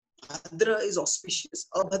Bhadra is auspicious,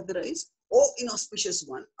 Abhadra is inauspicious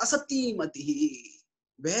one, Asati Matihi.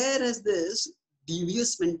 Where has this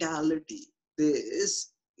devious mentality,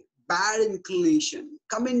 this bad inclination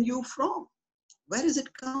come in you from? Where does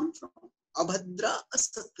it come from? Abhadra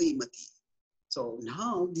Asati Mati. So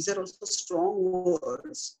now these are also strong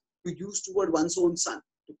words to use toward one's own son,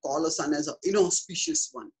 to call a son as an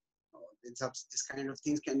inauspicious one. This kind of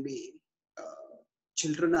things can be,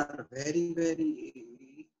 children are very,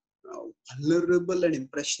 very vulnerable and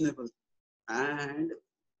impressionable, and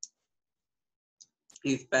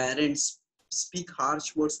if parents speak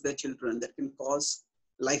harsh words to their children, that can cause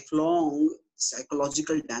lifelong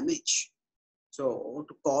psychological damage. So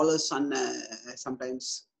to call a son,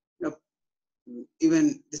 sometimes,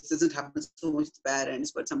 even this doesn't happen so much with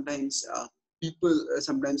parents, but sometimes people,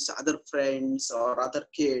 sometimes other friends or other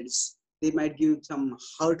kids, they might give some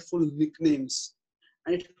hurtful nicknames,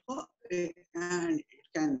 and it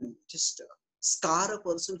can just scar a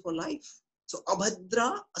person for life. So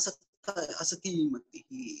Abhadra Asati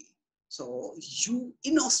Matihi. So you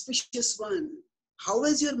inauspicious one, how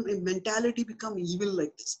has your mentality become evil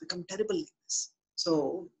like this, become terrible like this?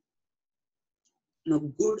 So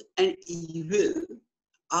good and evil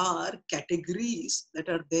are categories that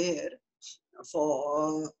are there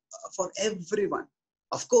for everyone.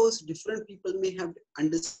 Of course, different people may have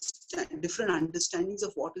different understandings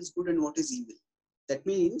of what is good and what is evil. That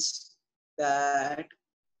means that,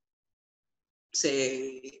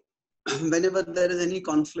 say, whenever there is any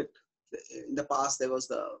conflict, in the past there was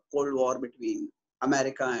the Cold War between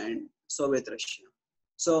America and Soviet Russia.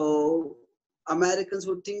 So Americans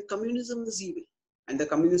would think communism is evil, and the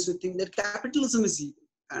communists would think that capitalism is evil,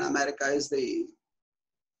 and America is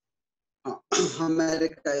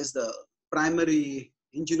the primary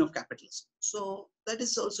engine of capitalism. So that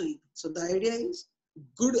is also evil. So the idea is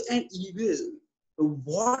good and evil.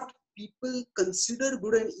 What people consider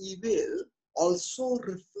good and evil also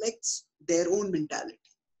reflects their own mentality.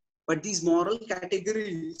 But these moral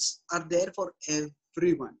categories are there for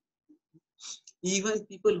everyone. Even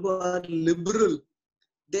people who are liberal,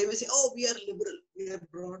 they may say, oh, we are liberal, we are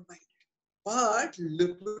broad-minded. But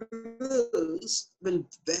liberals will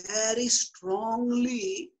very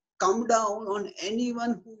strongly come down on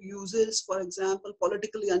anyone who uses, for example,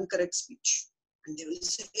 politically incorrect speech. And they will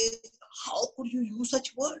say, how could you use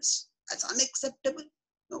such words? That's unacceptable.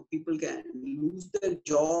 No, people can lose their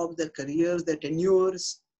jobs, their careers, their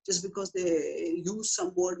tenures, just because they use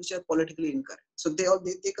some words which are politically incorrect. So they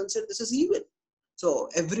consider this as evil. So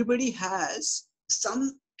everybody has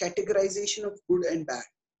some categorization of good and bad.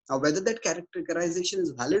 Now, whether that characterization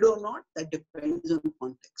is valid or not, that depends on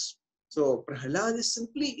context. So, Prahlad is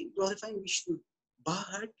simply glorifying Vishnu.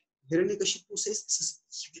 But Hiranyakashipu says, this is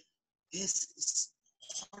evil. This is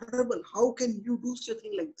horrible. How can you do such a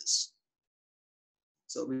thing like this?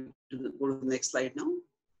 So, we go to the next slide now.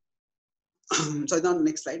 So, now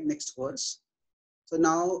next slide, next verse. So,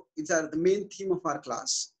 now it's the main theme of our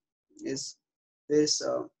class is this.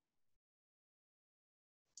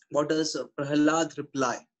 What does Prahlad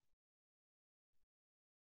reply?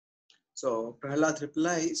 So Prahlad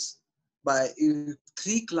replies by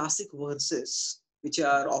 3 classic verses, which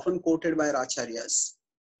are often quoted by our acharyas.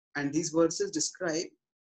 And these verses describe,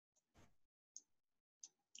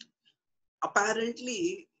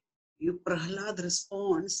 apparently, Prahlad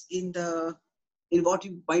responds in what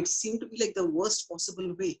might seem to be like the worst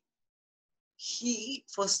possible way.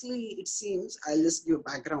 Firstly, it seems, I'll just give a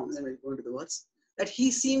background, then we'll go into the verse, that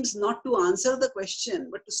he seems not to answer the question,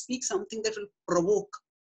 but to speak something that will provoke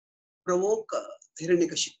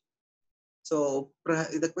Hiranyakashipu. So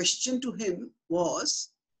the question to him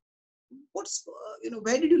was,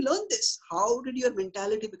 where did you learn this? How did your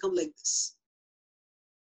mentality become like this?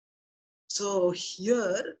 So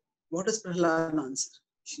here, what does Prahlad answer?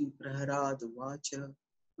 Shri Prahlad Vacha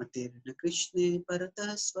Matirna Krishne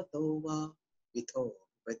Parata Svatova Vitho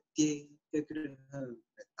Vatye Griha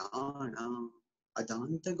Pratana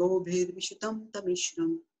Adanta Gobhir Vishutam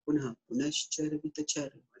Tamishram Punha Punashcharvita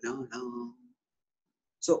Charvanana.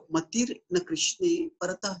 So, Matir na Krishne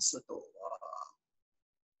Paratah Svatova.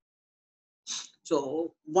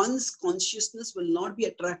 So, one's consciousness will not be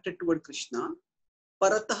attracted toward Krishna.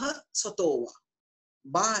 Paratah Svatova.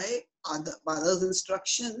 By others'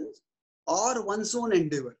 instructions or one's own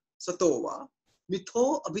endeavor. Svatova.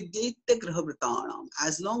 Mitho avidyate grahavritanam.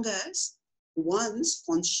 As long as one's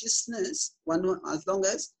consciousness, as long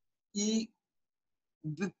as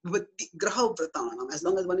as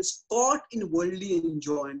long as one is caught in worldly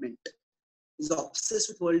enjoyment, is obsessed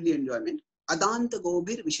with worldly enjoyment, adanta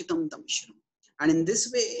gobhir vishitam tamishram. And in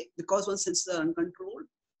this way, because one's senses are uncontrolled,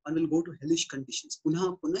 one will go to hellish conditions.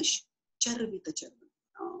 Punha punash charvita charvana.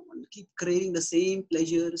 One will keep craving the same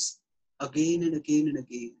pleasures again and again and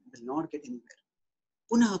again. Will not get anywhere.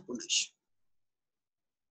 Punha punash.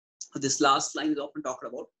 This last line is often talked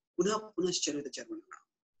about. Punha punash charvita charvana.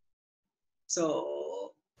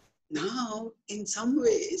 So now, in some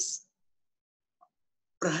ways,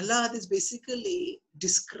 Prahlad is basically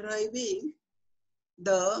describing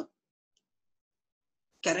the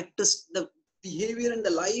characters, the behavior and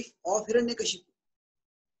the life of Hiranyakashipu.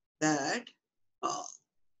 That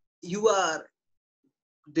you are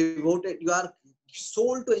devoted, you are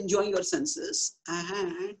sold to enjoying your senses,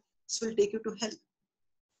 and this will take you to hell.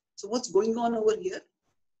 So what's going on over here?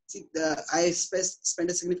 See, I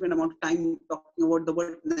spent a significant amount of time talking about the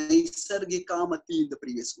word Naisargikamati in the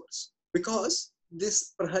previous verse. Because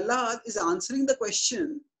this Prahlad is answering the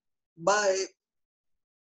question by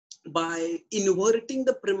inverting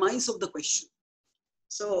the premise of the question.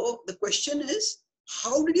 So the question is,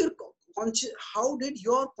 how did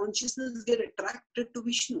your consciousness get attracted to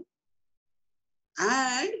Vishnu?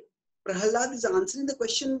 And Prahlad is answering the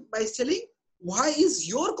question by telling, why is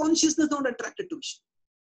your consciousness not attracted to Vishnu?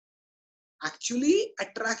 Actually,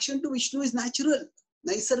 attraction to Vishnu is natural,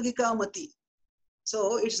 Naisargika Mati.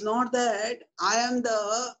 So it's not that I am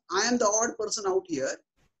the odd person out here.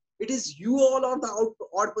 It is you all are the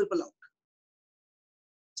odd people out.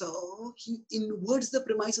 So he inverts the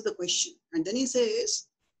premise of the question, and then he says,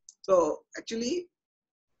 so actually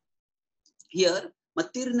here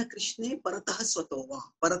Matirna Krishne Paratah Swatova.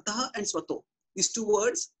 Paratah and Swato. These 2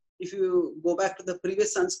 words, if you go back to the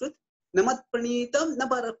previous Sanskrit, Namat Pranitam,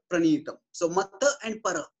 Napara Pranitam. So Mata and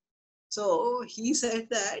Para. So he said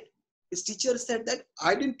that, his teacher said that,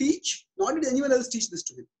 I didn't teach, nor did anyone else teach this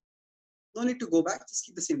to him. No need to go back, just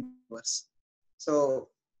keep the same verse. So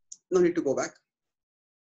no need to go back.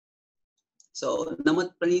 So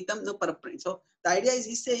Namat Pranitam, no Para Pranitam. So the idea is,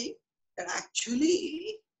 he's saying that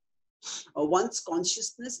actually one's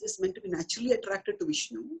consciousness is meant to be naturally attracted to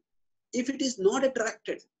Vishnu. If it is not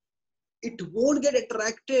attracted, it won't get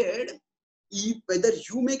attracted whether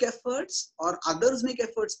you make efforts or others make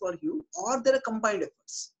efforts for you, or there are combined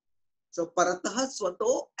efforts. So Parataha,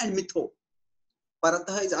 Swato and Mitho.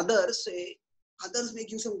 Parataha is others, say others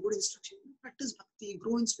make you some good instruction. Practice bhakti,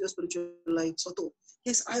 grow in your spiritual life. Swato,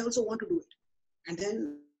 yes, I also want to do it. And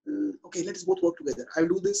then, okay, let us both work together. I'll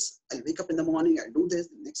do this. I'll wake up in the morning. I'll do this.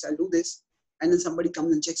 Next, I'll do this. And then somebody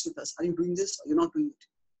comes and checks with us. Are you doing this? Or you're not doing it?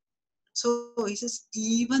 So he says,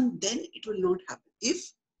 even then it will not happen.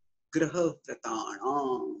 If Graha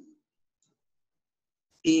Pratana,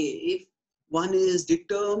 if one is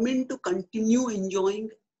determined to continue enjoying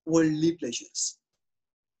worldly pleasures.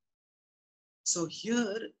 So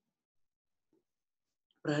here,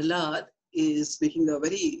 Prahlad is making a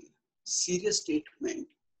very serious statement.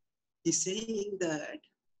 He's saying that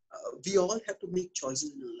we all have to make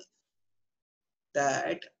choices in our life.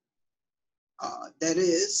 That there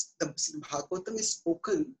is, the Bhagavatam is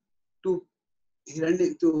spoken to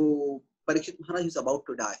Parikshit Maharaj, who's about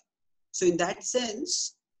to die. So in that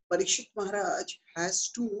sense, Parikshit Maharaj has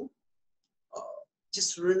to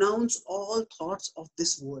just renounce all thoughts of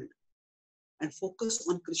this world and focus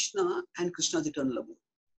on Krishna and Krishna's eternal love.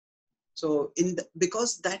 So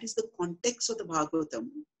because that is the context of the Bhagavatam,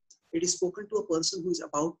 it is spoken to a person who is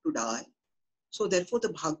about to die. So therefore the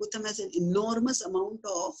Bhagavatam has an enormous amount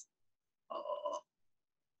of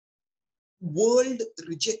world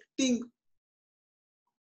rejecting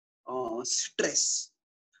stress.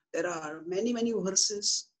 There are many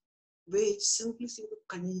verses which simply seem to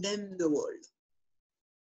condemn the world.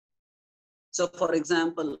 So for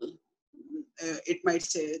example, it might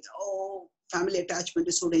say, oh, family attachment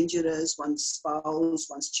is so dangerous, one's spouse,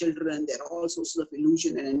 one's children, there are all sorts of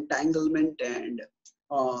illusion and entanglement. And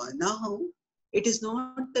now it is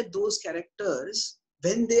not that those characters,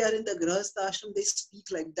 when they are in the Grahastha ashram, they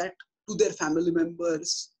speak like that to their family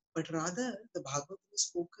members, but rather the Bhagavatam is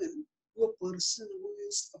spoken to a person who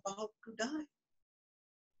is about to die.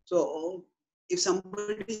 So if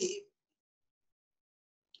somebody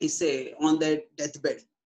is, say, on their deathbed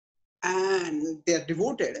and they are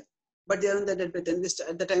devoted, but they are on their deathbed, then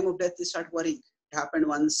at the time of death they start worrying. It happened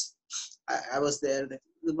once. I was there.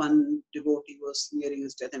 The one devotee was nearing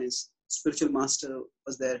his death and his spiritual master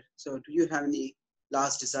was there. So, do you have any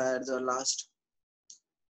last desires or last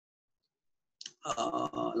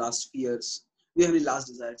fears? Do you have any last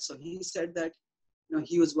desires? So he said that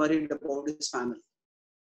he was worried about his family.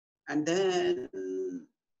 And then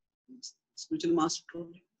spiritual master told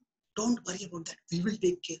him, don't worry about that. We will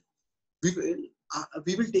take care.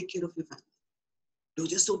 We will take care of your family.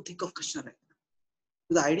 Just don't think of Krishna right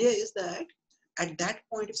now. The idea is that at that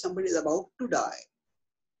point, if somebody is about to die,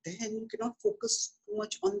 then you cannot focus too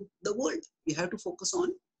much on the world. We have to focus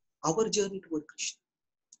on our journey toward Krishna.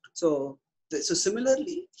 So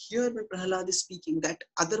similarly, here when Prahlad is speaking, that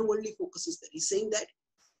otherworldly focus is there. He's saying that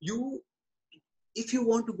if you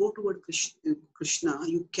want to go toward Krishna,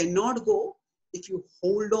 you cannot go if you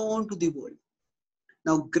hold on to the world.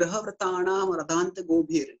 Now, Graha Vratanam Radhanta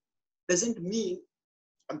Gobhir doesn't mean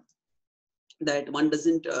that one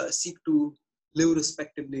doesn't seek to live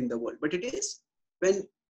respectably in the world. But it is when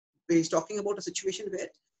he's talking about a situation where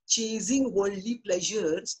chasing worldly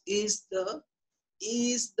pleasures is the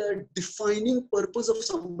defining purpose of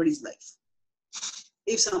somebody's life.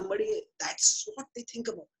 If somebody, that's what they think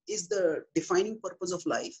about, is the defining purpose of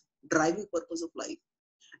life, driving purpose of life.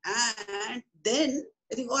 And then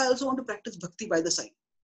I think, I also want to practice bhakti by the side.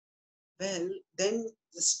 Well, then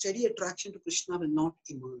the steady attraction to Krishna will not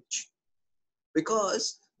emerge.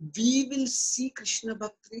 Because we will see Krishna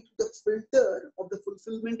bhakti through the filter of the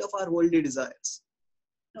fulfillment of our worldly desires.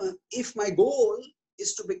 Now, if my goal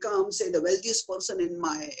is to become, say, the wealthiest person in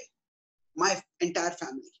my entire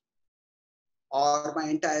family or my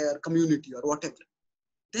entire community or whatever,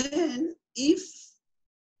 then if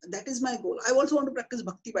that is my goal, I also want to practice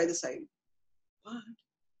bhakti by the side. But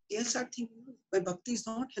I start thinking, my bhakti is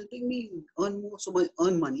not helping me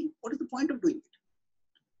earn money. What is the point of doing it?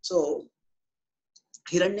 So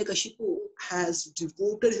Hiranyakashipu has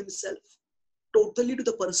devoted himself totally to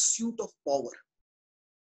the pursuit of power.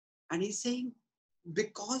 And he's saying,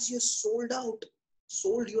 because you sold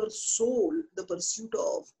your soul to the pursuit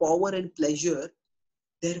of power and pleasure,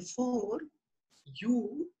 therefore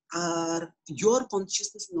your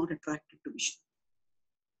consciousness is not attracted to Vishnu.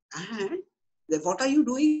 And then what are you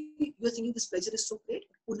doing? You are thinking this pleasure is so great.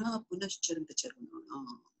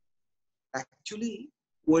 Actually,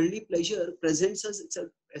 worldly pleasure presents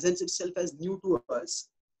itself as new to us,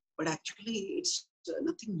 but actually it's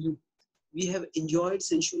nothing new. We have enjoyed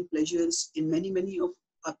sensual pleasures in many of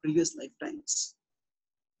our previous lifetimes.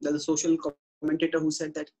 There's a social commentator who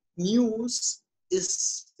said that news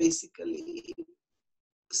is basically,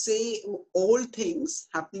 say, old things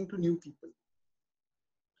happening to new people.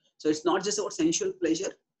 So it's not just about sensual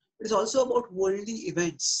pleasure, it's also about worldly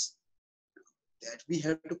events that we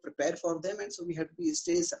have to prepare for them, and so we have to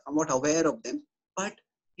stay somewhat aware of them. But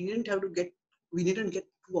we didn't get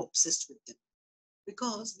too obsessed with them,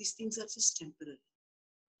 because these things are just temporary.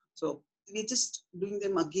 So we're just doing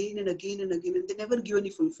them again and again and again, and they never give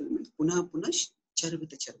any fulfillment. Punah punash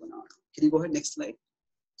charvita charvanana. Can you go ahead, next slide?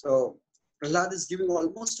 So Prahlad is giving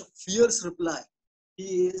almost a fierce reply.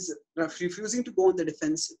 he is refusing to go on the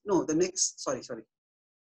defensive. No, the next, sorry,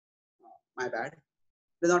 my bad.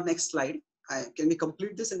 The not next slide. Can we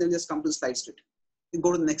complete this and then just come to the slide straight? We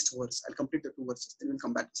go to the next verse. I'll complete the 2 verses, then we'll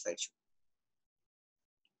come back to slideshow.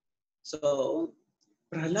 So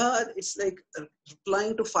Prahlad, it's like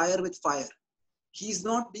replying to fire with fire. He's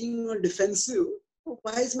not being on defensive.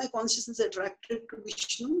 Why is my consciousness attracted to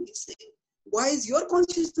Vishnu? He's saying, why is your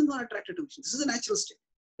consciousness not attracted to Vishnu? This is a natural state.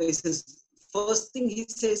 So he says, first thing he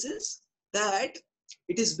says is that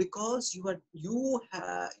it is because you are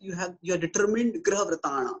determined graha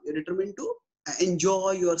vratana. You're determined to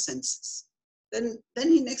enjoy your senses. Then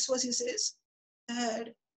in next verse he says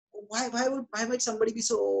that why might somebody be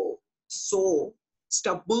so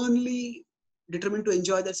stubbornly determined to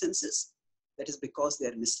enjoy their senses? That is because they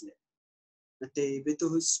are misled. Nate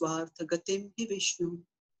vituh swartha gatim hi Vishnu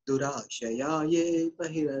durashayaye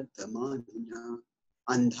pahirarthamanya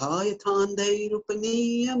andhayathandhair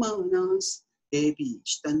upaniyamanas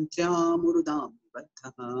evish-tantyam urudam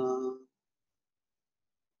vaddha.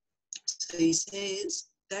 So he says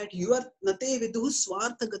that you are nate viduh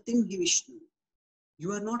swartha gatim hi Vishnu.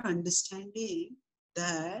 You are not understanding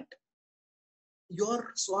that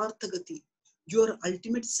your swartha gati, your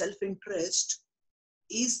ultimate self-interest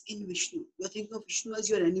is in Vishnu. You are thinking of Vishnu as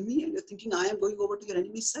your enemy and you are thinking, I am going over to your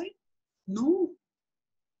enemy's side. No.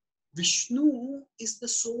 Vishnu is the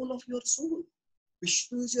soul of your soul.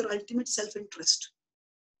 Vishnu is your ultimate self-interest.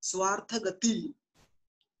 Swartha gati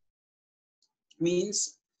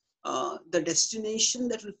means the destination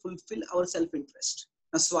that will fulfill our self-interest.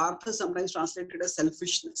 Now, swartha sometimes translated as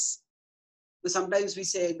selfishness. But sometimes we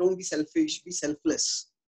say, don't be selfish, be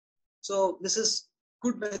selfless. So this is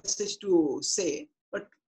good message to say, but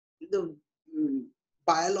the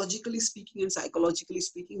biologically speaking and psychologically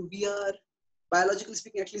speaking, biologically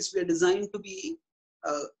speaking, at least we are designed to be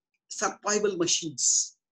survival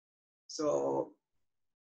machines. So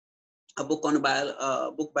a book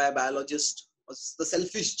by a biologist was The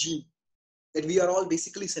Selfish Gene, that we are all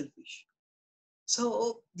basically selfish.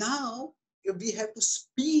 So now we have to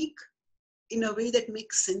speak in a way that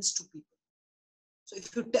makes sense to people. So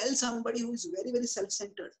if you tell somebody who is very, very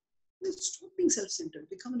self-centered, stop being self-centered,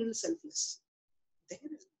 become a little selfless.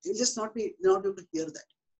 They'll just not be able to hear that.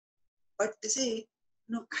 But they say,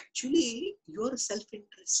 no, actually your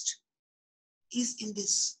self-interest is in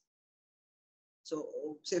this. So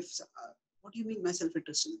say, what do you mean my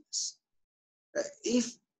self-interest in this?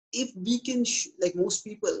 If we can, like most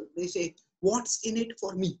people, they say, what's in it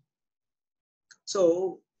for me?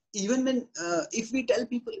 So even when, if we tell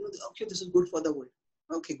people, okay, this is good for the world.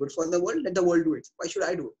 Okay, good for the world, let the world do it. Why should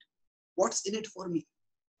I do it? What's in it for me?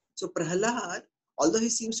 So Prahlad, although he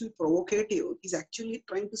seems to be provocative, he's actually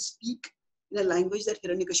trying to speak in a language that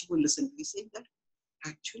Hiranyakashipu will listen to. He's saying that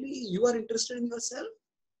actually you are interested in yourself.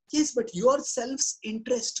 Yes, but your self's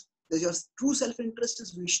interest, your true self-interest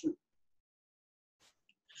is Vishnu.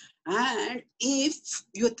 And if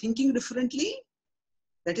you are thinking differently,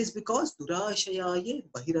 that is because durashayaye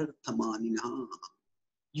bahirarthamanina.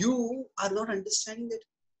 You are not understanding that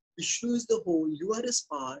Vishnu is the whole, you are his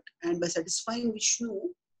part, and by satisfying Vishnu,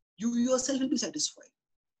 you yourself will be satisfied.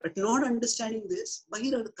 But not understanding this,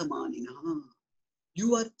 bahirarthamanina.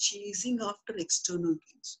 You are chasing after external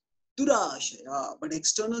things. Durashaya, but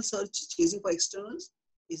external search, chasing for externals,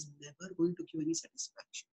 is never going to give any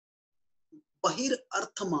satisfaction.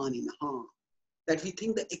 Bahirarthamanina. That we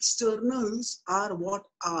think the externals are what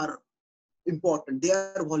are important. They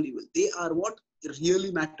are valuable. They are what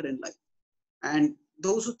really matter in life. And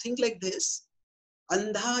those who think like this,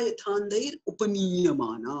 andhayathandhair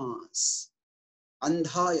upaniyamanas.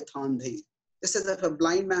 Andhayathandhair. Just as if a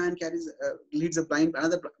blind man leads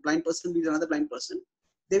another blind person leads another blind person,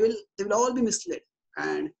 they will all be misled.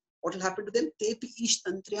 And what will happen to them? Tepi ish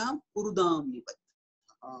tantriyam urudam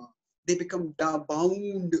nibat. They become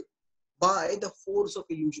bound by the force of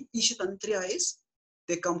illusion. Ishatantriya is,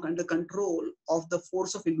 they come under control of the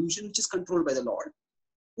force of illusion, which is controlled by the Lord.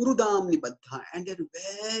 Urudam nibaddha, and they're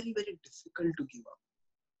very, very difficult to give up.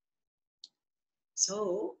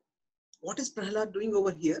 So, what is Prahlad doing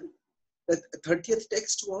over here? The 30th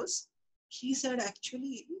text was, he said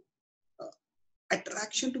actually,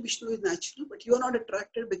 attraction to Vishnu is natural, but you are not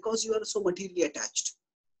attracted because you are so materially attached.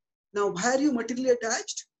 Now, why are you materially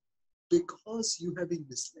attached? Because you have been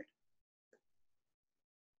misled.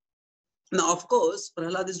 Now, of course,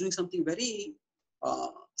 Prahlad is doing something very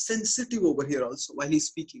sensitive over here also while he's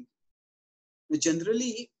speaking.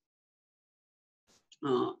 Generally,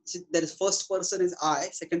 there is first person is I,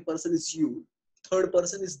 second person is you, third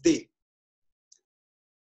person is they.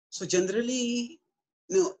 So generally,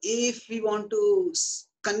 if we want to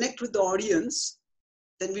connect with the audience,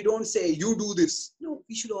 then we don't say, you do this. No,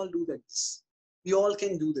 we should all do that. We all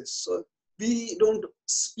can do this. So we don't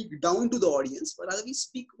speak down to the audience, but rather we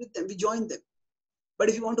speak with them, we join them. But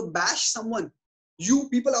if you want to bash someone, you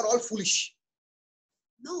people are all foolish.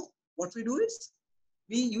 No, what we do is,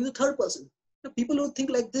 we use a third person. The people who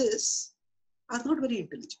think like this are not very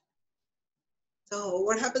intelligent. So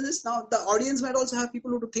what happens is, now the audience might also have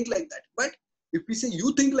people who think like that. But if we say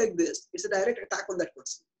you think like this, it's a direct attack on that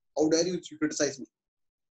person. How dare you criticize me?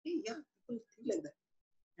 Hey, yeah, people think like that.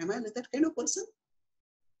 Am I like that kind of person?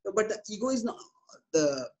 But the ego is not,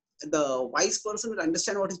 the wise person will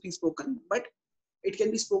understand what is being spoken, but it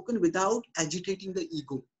can be spoken without agitating the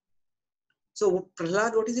ego. So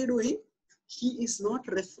Prahlad, what is he doing? He is not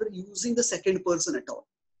using the second person at all.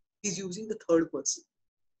 He's using the third person.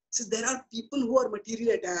 So there are people who are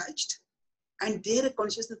materially attached, and their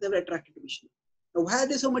consciousness never attracted to Vishnu. Now, why are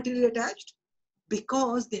they so materially attached?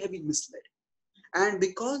 Because they have been misled. And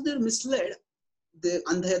because they're misled, the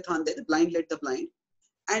andhayathan, the blind led the blind.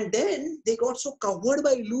 And then they got so covered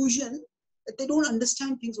by illusion that they don't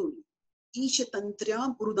understand things only. Isha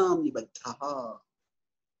tantriyam purudam nibaddhaha.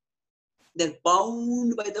 They're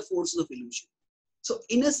bound by the forces of illusion. So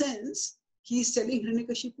in a sense, he is telling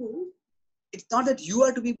Hiranyakashipu, it's not that you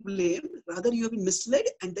are to be blamed, rather you have been misled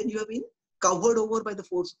and then you have been covered over by the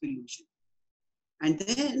force of illusion. And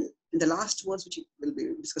then in the last verse, which we'll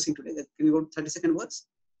be discussing today, can we go to 32nd verse?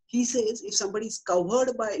 He says, if somebody is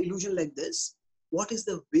covered by illusion like this, what is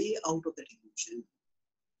the way out of that illusion?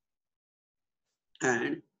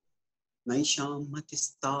 And Naisham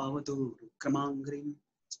Matistavadu Kramangrim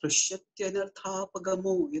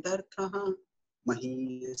Sprishyatyanarthapagamo Yadarthaha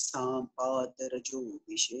Mahiyasam Padarajo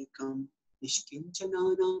Vishekam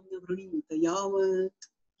Nishkinchananam Navranita Yavat.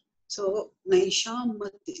 So Naisham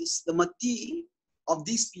Matis, the Mati of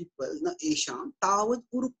these people, na Esham, Tavat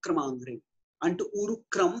Urukramangrim, unto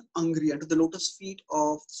Urukram Angri, unto the lotus feet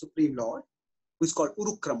of the Supreme Lord, who is called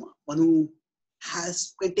Urukrama, one who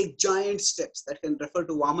can take giant steps. That can refer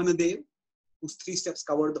to Vamanadev, whose 3 steps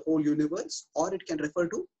cover the whole universe, or it can refer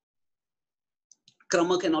to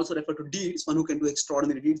Krama, can also refer to deeds, one who can do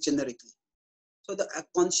extraordinary deeds generically. So the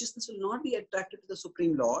consciousness will not be attracted to the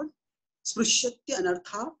Supreme Lord. Sprishyatya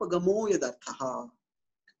anartha pagamo yadarthaha.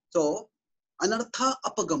 So anartha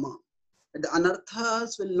apagama. The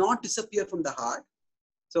anarthas will not disappear from the heart.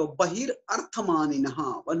 So bahir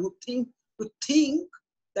arthamaninaha, one who think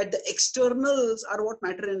that the externals are what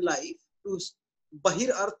matter in life. To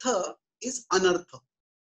bahir artha is anartha.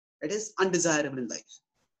 It is undesirable in life.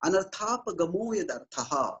 Anartha pagamo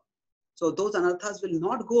yadarthaha. So those anarthas will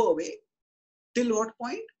not go away till what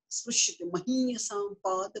point?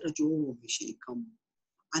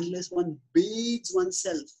 Unless one bathes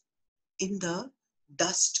oneself in the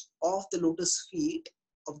dust of the lotus feet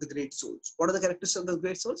of the great souls. What are the characteristics of the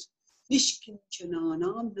great souls?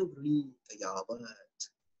 Nishkinchananam navranita yavat.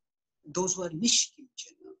 Those who are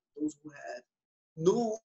nishkinchana, those who have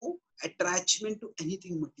no attachment to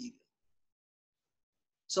anything material.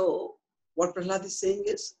 So what Prahlad is saying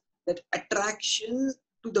is that attraction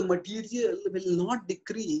to the material will not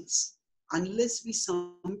decrease unless we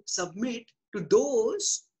submit to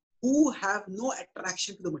those who have no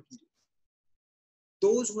attraction to the material.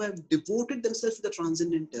 Those who have devoted themselves to the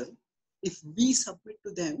transcendental, if we submit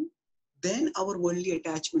to them, then our worldly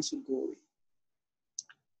attachments will go away.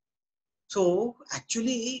 So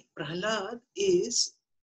actually, Prahlad is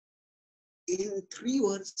in 3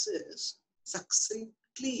 verses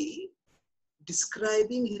succinctly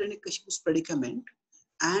describing Hiranyakashipu's predicament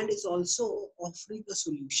and is also offering a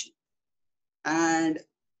solution. And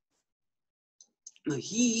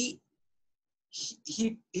he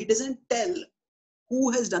doesn't tell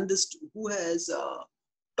who has done this, who has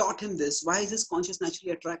taught him this, why is his conscious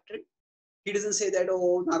naturally attracted. He doesn't say that,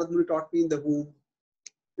 oh, Narad Muni taught me in the womb.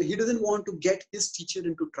 He doesn't want to get his teacher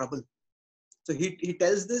into trouble. So he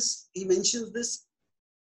tells this, he mentions this,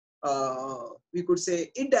 we could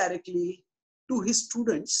say indirectly, to his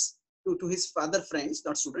students, to his father friends,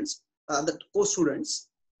 not students, the co-students,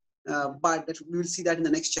 but we will see that in the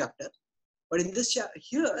next chapter. But in this chapter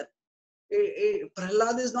here,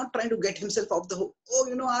 Prahlad is not trying to get himself off the hook. Oh,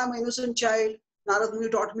 I'm an innocent child. Narad Muni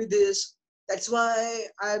taught me this. That's why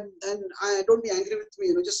I don't be angry with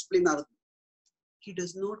me. Just blame Narad Muni. He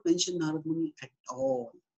does not mention Narad Muni at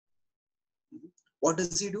all. What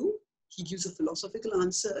does he do? He gives a philosophical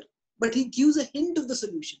answer, but he gives a hint of the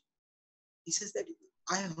solution. He says that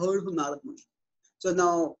I heard from Narad Muni. So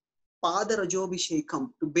now, Pada Rajobhishekam,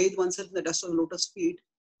 to bathe oneself in the dust of the lotus feet,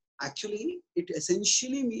 actually, it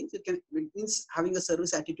essentially means, it means having a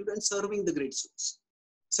service attitude and serving the great souls.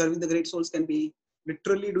 Serving the great souls can be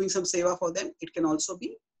literally doing some seva for them. It can also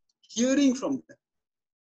be hearing from them.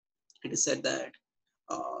 It is said that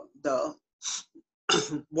the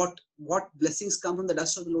what blessings come from the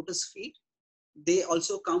dust of the lotus feet, they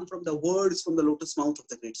also come from the words from the lotus mouth of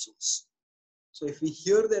the great souls. So if we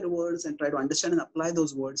hear their words and try to understand and apply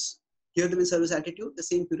those words, hear them in service attitude, the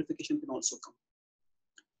same purification can also come.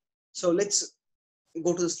 So let's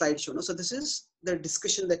go to the slideshow. So this is the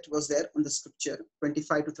discussion that was there on the scripture,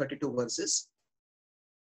 25 to 32 verses.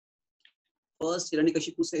 First,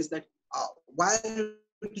 Hiranyakashipu says that, why are you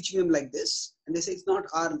teaching him like this? And they say it's not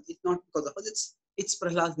because of us, it's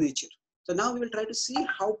Prahlad's nature. So now we will try to see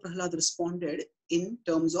how Prahlad responded in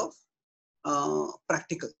terms of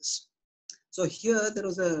practicals. So here there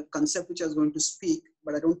was a concept which I was going to speak,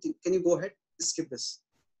 but I don't think, can you go ahead? Skip this.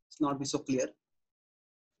 It's not be so clear.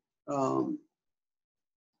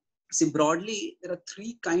 See, broadly, there are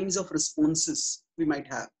three kinds of responses we might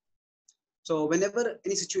have. So whenever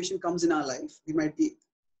any situation comes in our life, we might be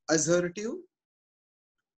assertive,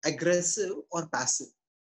 aggressive, or passive.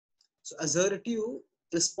 So assertive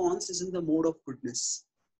response is in the mode of goodness.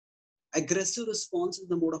 Aggressive response is in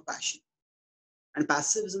the mode of passion. And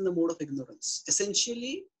passive is in the mode of ignorance.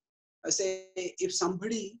 Essentially, I say if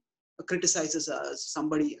somebody criticizes us,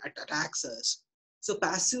 somebody attacks us, so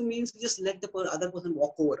passive means we just let the other person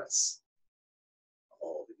walk over us.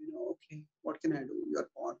 Oh, okay, what can I do? You're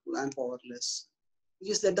powerful, I'm powerless. We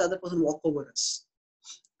just let the other person walk over us.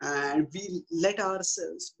 And we let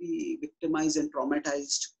ourselves be victimized and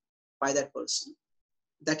traumatized by that person.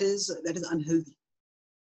 That is unhealthy.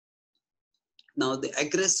 Now, the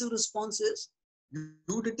aggressive response is,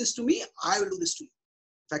 you did this to me, I will do this to you.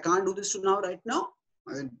 If I can't do this to now, right now,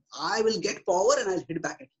 I will get power and I'll hit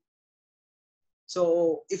back at you.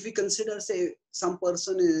 So if we consider, say, some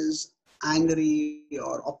person is angry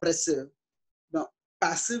or oppressive, now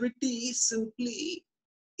passivity simply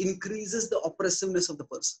increases the oppressiveness of the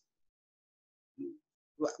person.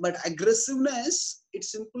 But aggressiveness, it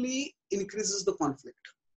simply increases the conflict.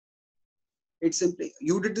 It's simply,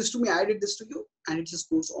 you did this to me, I did this to you, and it just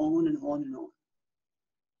goes on and on and on.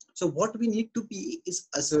 So what we need to be is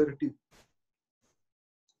assertive.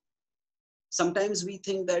 Sometimes we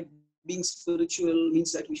think that being spiritual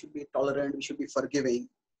means that we should be tolerant, we should be forgiving.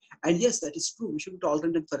 And yes, that is true, we should be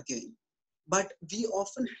tolerant and forgiving. But we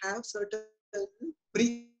often have certain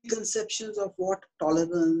preconceptions of what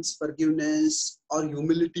tolerance, forgiveness, or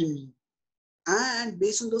humility mean. And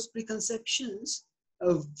based on those preconceptions,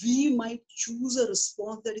 we might choose a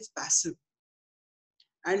response that is passive.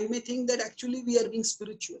 And you may think that actually we are being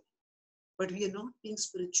spiritual, but we are not being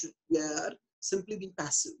spiritual. We are simply being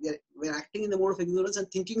passive. We are acting in the mode of ignorance and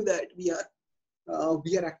thinking that we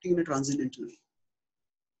are acting in a transcendental way.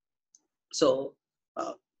 So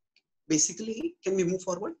basically, can we move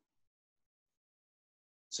forward?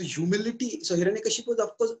 So humility. So Hiranyakashipu was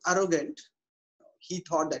of course arrogant. He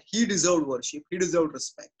thought that he deserved worship, he deserved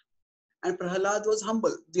respect. And Prahlad was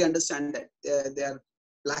humble. We understand that they are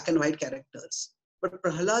black and white characters. But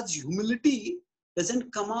Prahlad's humility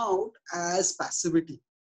doesn't come out as passivity.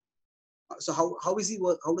 So how does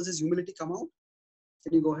his humility come out?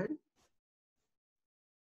 Can you go ahead?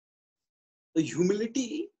 The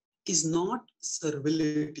humility is not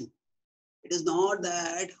servility. It is not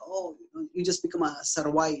that, you just become a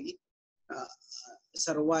servile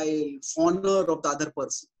fawner of the other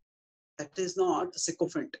person. That is not a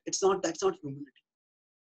sycophant. That's not humility.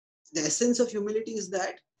 The essence of humility is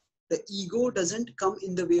that the ego doesn't come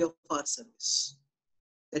in the way of our service.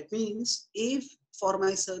 That means if for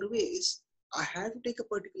my service, I have to take a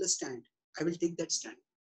particular stand, I will take that stand.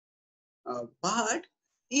 But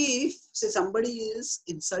if, say, somebody is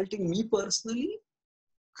insulting me personally,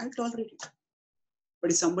 I'll tolerate it.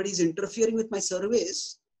 But if somebody is interfering with my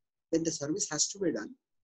service, then the service has to be done.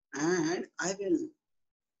 And I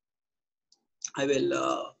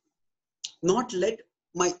will not let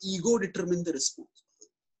my ego determine the response.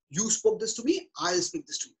 You spoke this to me, I'll speak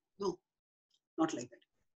this to you. No, not like that.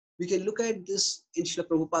 We can look at this in Srila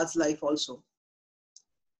Prabhupada's life also.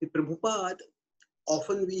 In Prabhupada,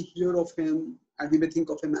 often we hear of him and we may think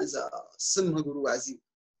of him as a Simha Guru, as he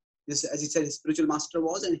said his spiritual master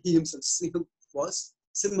was, and he himself was.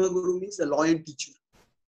 Simha Guru means the lion teacher.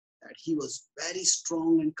 That he was very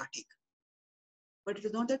strong and cutting. But it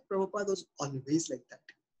is not that Prabhupada was always like that.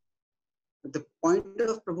 But the point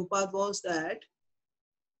of Prabhupada was that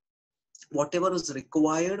whatever was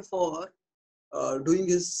required for doing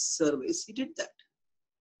his service, he did that.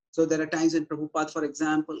 So there are times in Prabhupada, for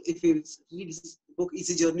example, if you read his book,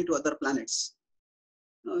 Easy Journey to Other Planets,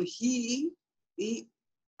 he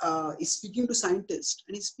is speaking to scientists,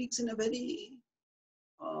 and he speaks in a very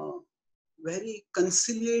very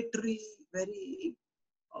conciliatory, very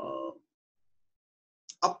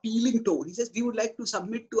appealing tone. He says, we would like to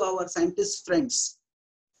submit to our scientist friends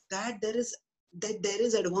that there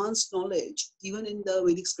is advanced knowledge even in the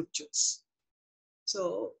Vedic scriptures.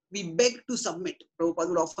 So we beg to submit. Prabhupada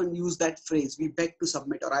would often use that phrase, we beg to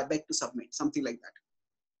submit, or I beg to submit, something like that.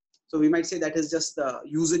 So we might say that is just the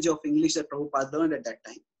usage of English that Prabhupada learned at that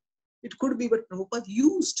time. It could be, but Prabhupada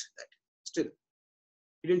used that still.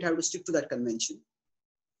 He didn't have to stick to that convention.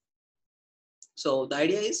 So the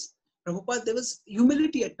idea is, Prabhupada, there was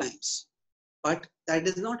humility at times, but that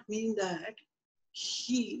does not mean that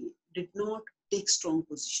he did not take strong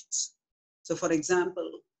positions. So for example,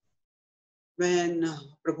 when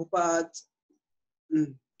Prabhupada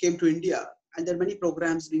came to India, and there are many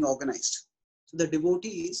programs being organized. So the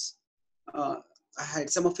devotees had,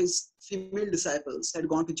 some of his female disciples had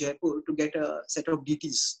gone to Jaipur to get a set of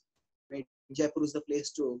deities. Right? Jaipur is the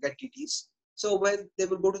place to get deities. So when they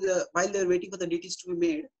would go to while they were waiting for the deities to be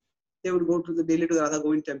made, they would go to the Delhi to the Radha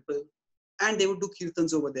Govind temple, and they would do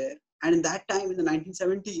kirtans over there. And in that time, in the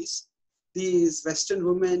 1970s, these Western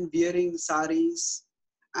women wearing saris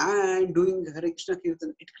and doing Hare Krishna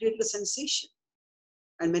kirtan, it created a sensation.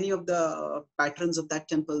 And many of the patrons of that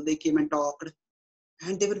temple, they came and talked,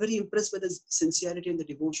 and they were very impressed by the sincerity and the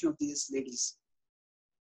devotion of these ladies.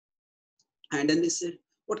 And then they said,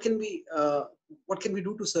 what can we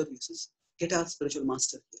do to serve you? Says, get our spiritual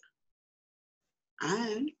master here.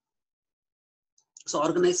 And so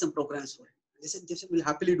organize some programs for him. They said, we'll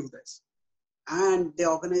happily do this. And they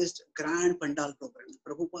organized grand pandal program.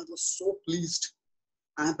 Prabhupada was so pleased.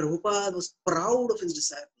 And Prabhupada was proud of his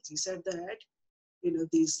disciples. He said that,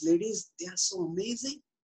 these ladies, they are so amazing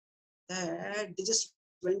that they just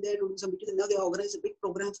went there to do some meetings, and now they organized a big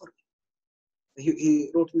program for me.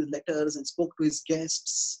 He wrote in his letters and spoke to his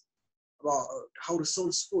guests about how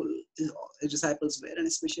resourceful his disciples were, and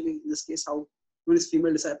especially in this case, how even his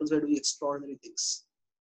female disciples were doing extraordinary things.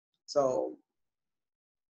 So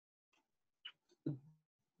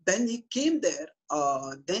then he came there,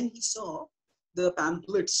 then he saw the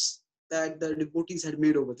pamphlets that the devotees had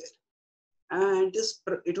made over there. And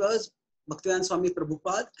it was Bhaktivedanta Swami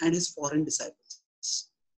Prabhupada and his foreign disciples.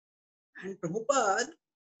 And Prabhupada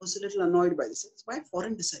was a little annoyed by this. Why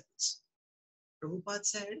foreign disciples? Prabhupada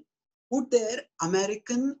said, put there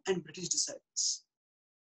American and British disciples.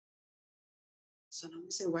 So now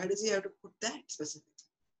we say, why does he have to put that specifically?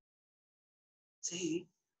 See,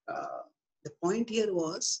 the point here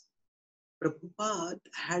was, Prabhupada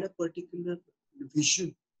had a particular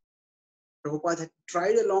vision. Prabhupada had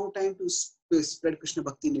tried a long time to spread Krishna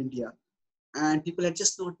Bhakti in India, and people had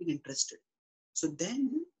just not been interested. So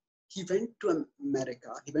then he went to America,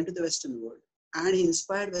 he went to the Western world, and he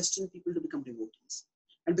inspired Western people to become devotees.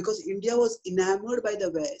 And because India was enamored by the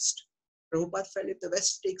West, Prabhupada felt if the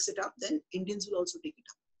West takes it up, then Indians will also take it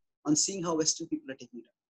up, on seeing how Western people are taking it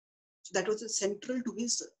up. So that was central to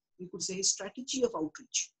his, you could say, his strategy of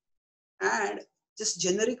outreach. And just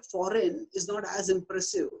generic foreign is not as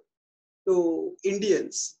impressive to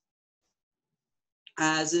Indians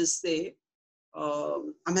as is, say,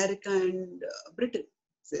 America and Britain.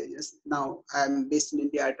 Say, yes, now I'm based in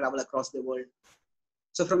India, I travel across the world.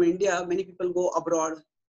 So from India, many people go abroad.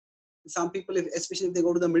 Some people, especially if they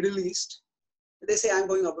go to the Middle East, they say, I'm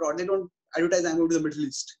going abroad. They don't advertise, I'm going to the Middle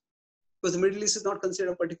East. Because the Middle East is not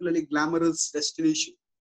considered a particularly glamorous destination.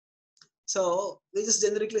 So they just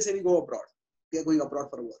generically say, we go abroad. We are going abroad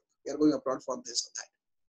for work. We are going abroad for this or that.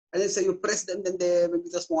 And then say you press them, then they will,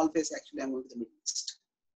 with a small face, actually, I'm going to the Middle East.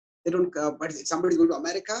 They don't, but if somebody is going to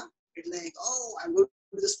America, it's like, oh, I'm going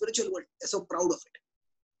to the spiritual world. They're so proud of it.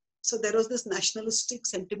 So there was this nationalistic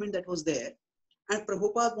sentiment that was there. And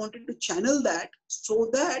Prabhupada wanted to channel that so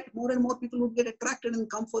that more and more people would get attracted and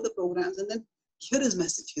come for the programs and then hear his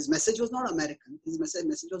message. His message was not American. His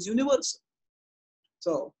message was universal.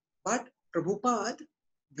 So, but Prabhupada,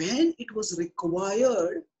 when it was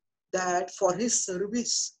required that for his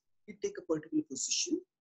service, he take a particular position,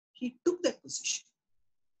 he took that position.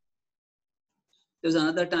 There was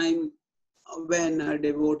another time when a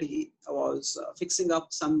devotee was fixing up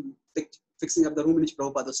the room in which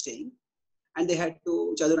Prabhupada was staying. And they had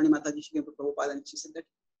to, Chadurani Mataji, she came to Prabhupada and she said that,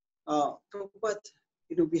 Prabhupada,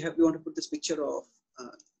 we want to put this picture of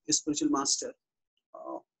your spiritual master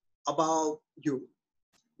above you,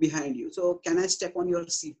 behind you. So can I step on your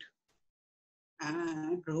seat?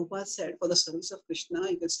 And Prabhupada said, for the service of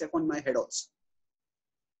Krishna, you can step on my head also.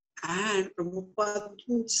 And Prabhupada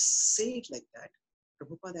didn't say it like that.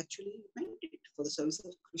 Prabhupada actually meant it. For the service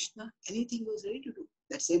of Krishna, anything he was ready to do.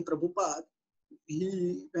 That same Prabhupada,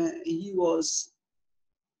 he was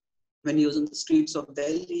When he was on the streets of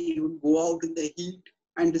Delhi, he would go out in the heat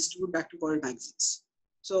and distribute back to world magazines.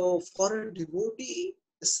 So for a devotee,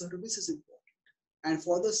 the service is important. And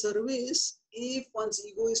for the service, if one's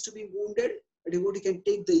ego is to be wounded, a devotee can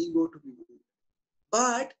take the ego to be wounded.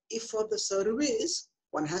 But if for the service,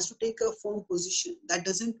 one has to take a firm position, that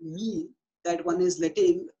doesn't mean that one is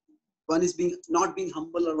not being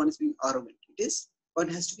humble or one is being arrogant. It is, one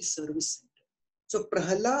has to be service centered. So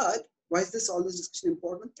Prahalad, why is all this discussion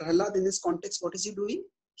important? Prahalad in this context, what is he doing?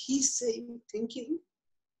 He's thinking,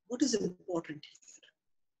 what is important here?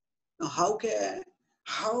 Now,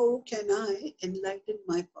 how can I enlighten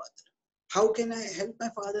my father? How can I help my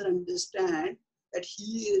father understand that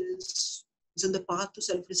he is on the path to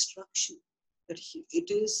self-destruction? That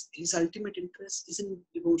his ultimate interest is in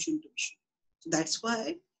devotion to Vishnu. So that's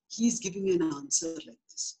why he's giving an answer like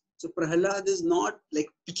this. So Prahalad is not like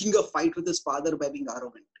picking a fight with his father by being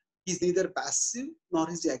arrogant. He's neither passive nor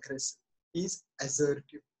is he aggressive. He's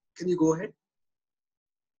assertive. Can you go ahead?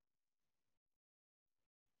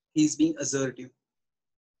 He's being assertive.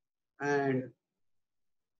 And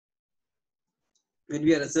when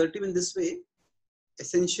we are assertive in this way,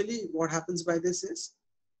 essentially what happens by this is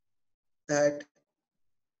that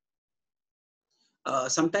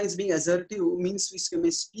sometimes being assertive means we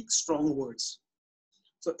may speak strong words.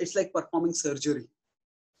 So it's like performing surgery.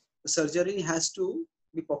 The surgery has to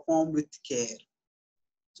be performed with care.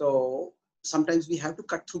 So sometimes we have to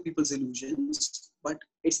cut through people's illusions, but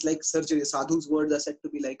it's like surgery. Sadhu's words are said to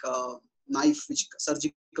be like a knife,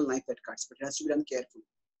 surgical knife that cuts, but it has to be done carefully.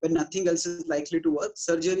 When nothing else is likely to work,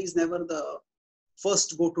 surgery is never the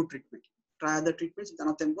first go-to treatment. Try other treatments, if none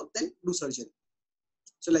of them work, then do surgery.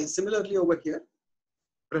 So like similarly over here,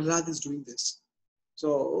 Prahlad is doing this.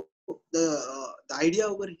 So the idea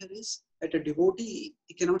over here is that a devotee,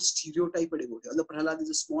 he cannot stereotype a devotee. Although Prahlad is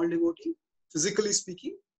a small devotee, physically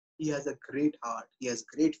speaking, he has a great heart. He has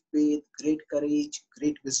great faith, great courage,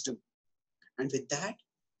 great wisdom. And with that,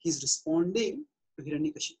 he's responding to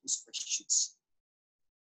Hiranyakashipu's questions.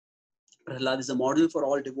 Prahlad is a model for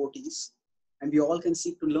all devotees. And we all can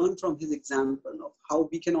seek to learn from his example of how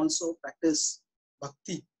we can also practice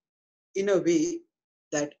bhakti in a way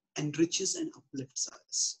that enriches and uplifts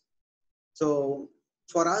us. So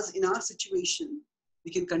for us, in our situation,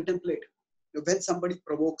 we can contemplate when somebody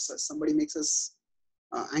provokes us, somebody makes us,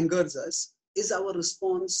 angers us, is our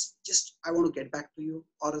response just, I want to get back to you?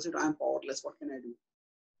 Or is it, I'm powerless, what can I do?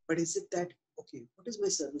 But is it that, okay, what is my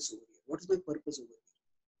service over here? What is my purpose over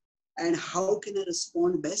here? And how can I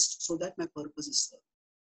respond best so that my purpose is served?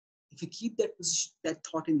 If you keep that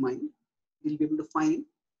thought in mind, you'll be able to find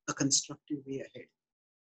a constructive way ahead.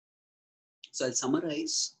 So I'll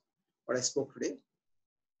summarize what I spoke today.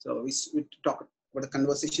 So we talked about the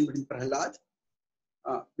conversation between Prahlad,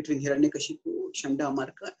 between Hiranyakashipu,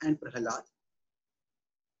 Chandamarka, and Prahlad.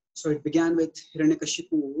 So it began with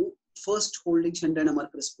Hiranyakashipu first holding Chanda and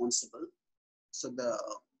Amarka responsible. So the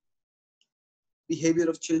behavior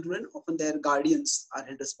of children, often their guardians are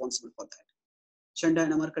held responsible for that. Chanda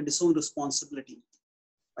and Amarka disown responsibility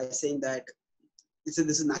by saying that this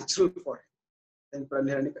is natural for him.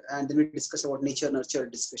 And then we discussed about nature-nurture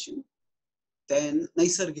discussion. Then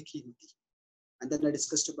Naisargiki Huti. And then I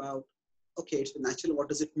discussed about, okay, it's natural, what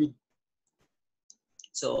does it mean?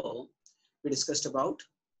 So we discussed about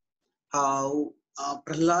how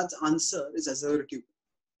Prahlad's answer is assertive.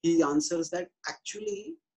 He answers that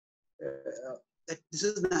actually that this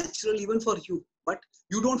is natural even for you, but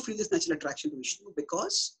you don't feel this natural attraction to Vishnu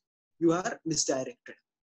because you are misdirected.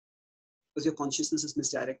 Because your consciousness is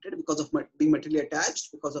misdirected, because of being materially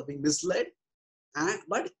attached, because of being misled.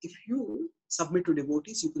 But if you submit to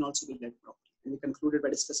devotees, you can also be led properly. And we concluded by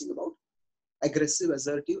discussing about aggressive,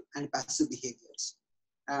 assertive, and passive behaviors.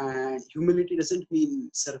 And humility doesn't mean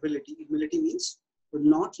servility. Humility means to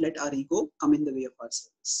not let our ego come in the way of our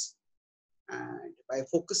service. And by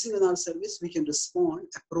focusing on our service, we can respond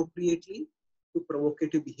appropriately to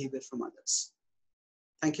provocative behavior from others.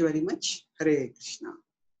 Thank you very much. Hare Krishna.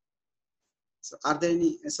 So are there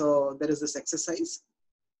any, so there is this exercise.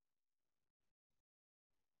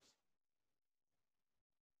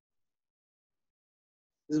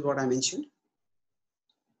 This is what I mentioned.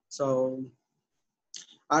 So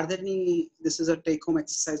are there any, this is a take-home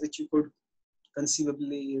exercise which you could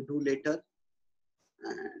conceivably do later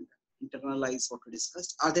and internalize what we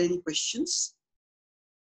discussed. Are there any questions?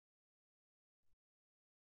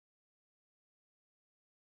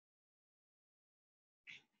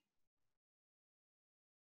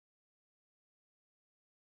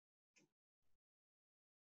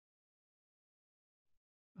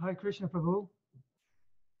 Hi, Krishna Prabhu.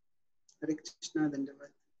 Hare Krishna,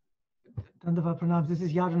 Dandavad. Dandavat Pranams. This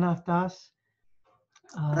is Yadanath Das.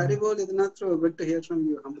 Haribol, Idanathro, good to hear from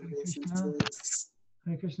you. Humble Hare Krishna. obeisances.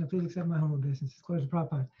 Hare Krishna, please accept my humble obeisances. Glory to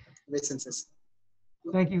Prabhupada. Obeisances.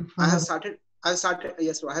 Thank you for I have another. started.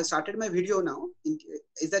 Yes, I have started my video now.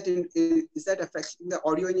 Is that affecting the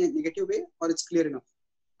audio in a negative way, or it's clear enough?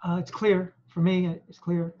 It's clear for me. It's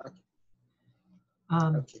clear. Okay.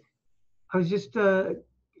 Okay. I was just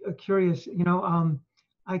curious.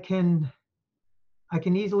 I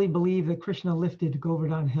can easily believe that Krishna lifted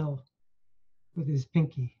Govardhan Hill with his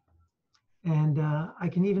pinky, and I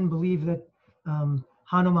can even believe that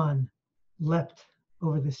Hanuman leapt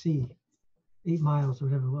over the sea, 8 miles or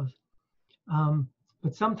whatever it was.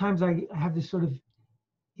 But sometimes I have this sort of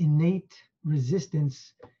innate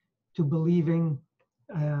resistance to believing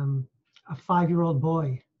a 5-year-old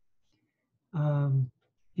boy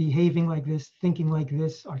behaving like this, thinking like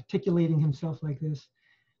this, articulating himself like this,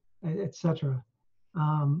 etc.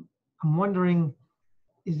 I'm wondering,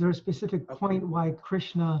 is there a specific point why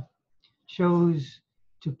Krishna chose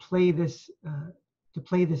to play this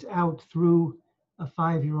out through a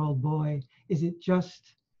 5-year-old boy? Is it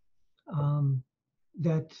just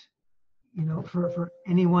that, for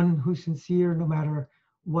anyone who's sincere, no matter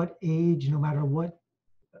what age, no matter what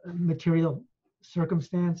material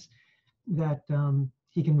circumstance, that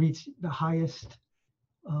he can reach the highest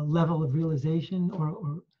level of realization,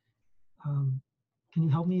 or can you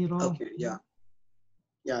help me at all? Okay,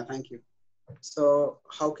 yeah, thank you. So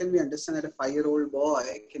how can we understand that a 5-year-old boy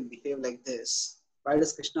can behave like this? Why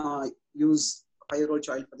does Krishna use a 5-year-old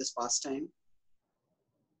child for this pastime?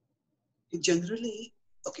 Generally,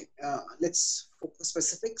 okay, let's focus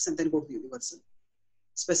specifics and then go to universal.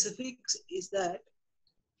 Specifics is that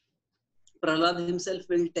Prahlad himself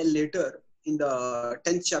will tell later in the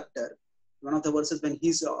 10th chapter, one of the verses when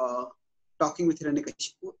he's talking with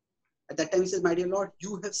Hiranyakashipu. At that time he says, "My dear Lord,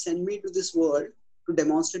 you have sent me to this world to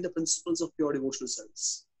demonstrate the principles of pure devotional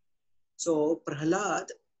service." So Prahlad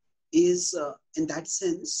is, in that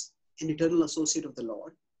sense, an eternal associate of the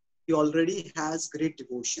Lord. He already has great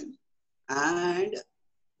devotion. And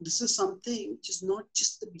this is something which is not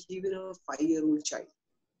just the behavior of a 5-year-old child.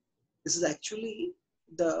 This is actually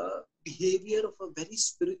the behavior of a very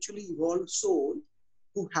spiritually evolved soul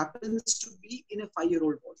who happens to be in a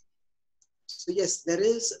 5-year-old body. So yes, there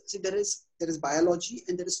is biology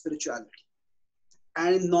and there is spirituality.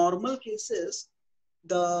 And in normal cases,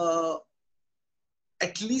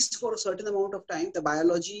 at least for a certain amount of time, the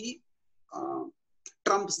biology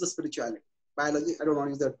trumps the spirituality. Biology, I don't want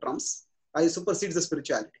to use the trumps. I supersedes the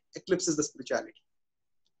spirituality, eclipses the spirituality.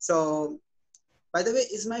 So, by the way,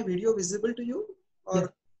 is my video visible to you, or yeah.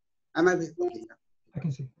 Am I visible? Okay, yeah. I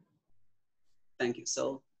can see. Thank you.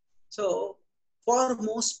 So for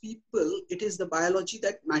most people, it is the biology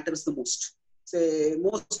that matters the most. Say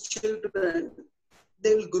most children,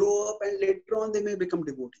 they will grow up and later on they may become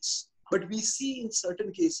devotees. But we see in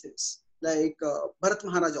certain cases, like Bharat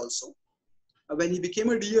Maharaj also, when he became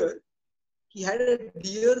a deer, he had a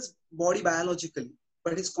deer's body biologically,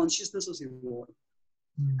 but his consciousness was evolved.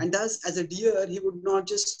 And thus, as a deer, he would not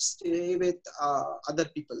just stay with other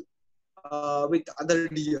people, with other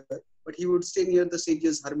deer, but he would stay near the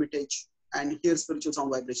sage's hermitage and hear spiritual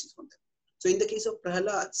sound vibrations from them. So in the case of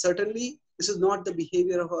Prahlad, certainly this is not the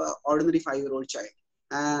behavior of an ordinary 5-year-old child.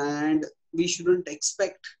 And we shouldn't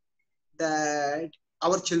expect that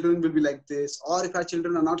our children will be like this, or if our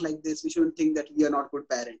children are not like this, we shouldn't think that we are not good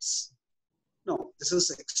parents. No, this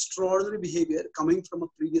is extraordinary behavior coming from a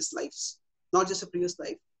previous lives, not just a previous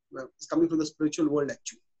life, it's coming from the spiritual world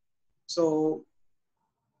actually. So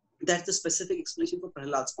that's the specific explanation for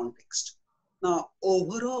Prahlad's context. Now,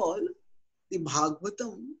 overall, the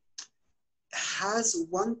Bhagavatam has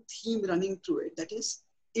one theme running through it, that is,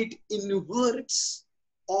 it inverts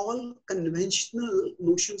all conventional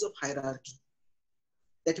notions of hierarchy.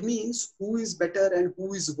 That means who is better and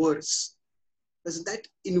who is worse. Because that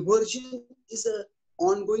inversion is an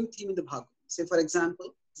ongoing theme in the Bhagavatam. Say, for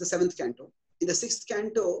example, it's the 7th canto. In the 6th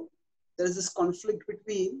canto, there is this conflict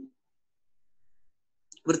between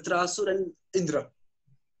Vritrasur and Indra.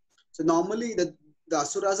 So normally the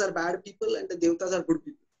Asuras are bad people and the Devatas are good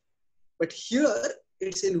people. But here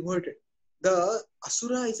it's inverted. The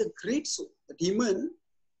Asura is a great soul. The demon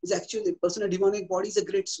is actually, the person in a demonic body is a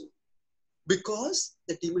great soul because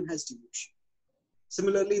the demon has devotion.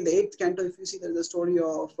 Similarly, in the 8th canto, if you see, there is a story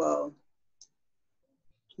of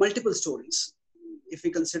multiple stories. If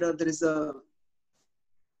we consider, there is a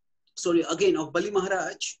story again of Bali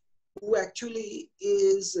Maharaj, who actually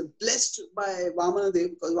is blessed by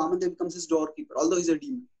Vamanadev because Vamanadev becomes his doorkeeper, although he's a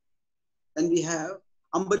demon. Then we have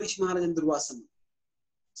Ambarish Maharaj and Durvasana.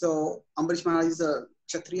 So Ambarish Maharaj is a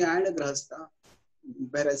Kshatriya and a Grahastha,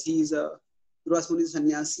 whereas he is a Durvasa Muni is a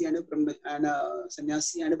sannyasi and a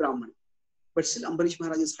sannyasi and a Brahman. But still Ambarish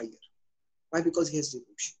Maharaj is higher. Why? Because he has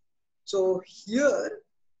devotion. So here,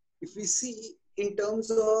 if we see in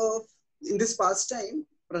terms of, in this pastime,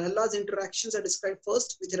 Prahlad's interactions are described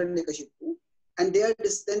first with Hiranyakashipu, and then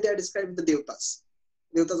they are described with the Devatas.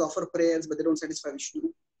 Devatas offer prayers, but they don't satisfy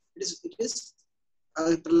Vishnu. It is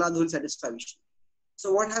Prahlad who will satisfy Vishnu.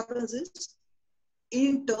 So what happens is,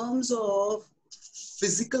 in terms of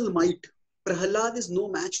physical might, Prahlad is no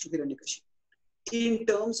match to Hiranyakashipu. In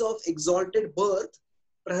terms of exalted birth,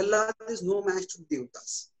 Prahlad is no match to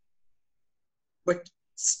Devatas. But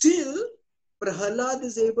still, Prahlad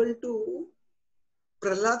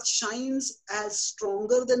shines as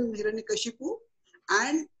stronger than Hiranyakashipu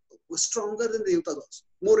and stronger than the Devatas also,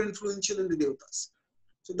 more influential than the Devatas.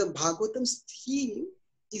 So the Bhagavatam's theme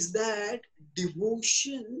is that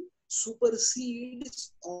devotion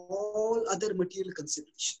supersedes all other material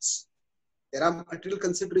considerations. There are material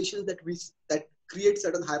considerations that create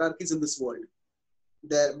certain hierarchies in this world.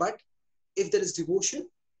 But if there is devotion,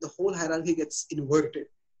 the whole hierarchy gets inverted.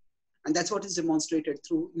 And that's what is demonstrated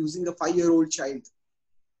through using a 5-year-old child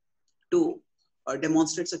to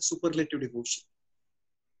demonstrate such superlative devotion.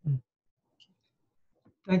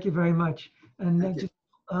 Thank you very much. And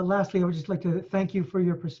lastly, I would just like to thank you for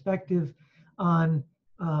your perspective on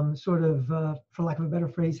sort of, for lack of a better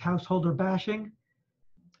phrase, householder bashing.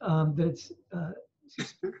 That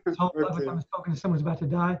it's whole every time I'm spoken, someone's about to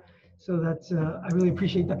die. So that's, I really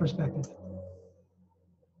appreciate that perspective.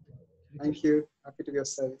 Thank you. Happy to be of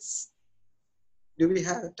service. Do we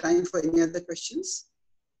have time for any other questions?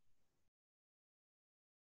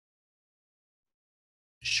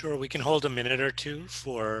 Sure, we can hold a minute or two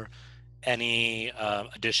for any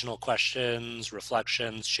additional questions,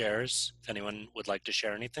 reflections, shares, if anyone would like to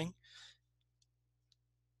share anything.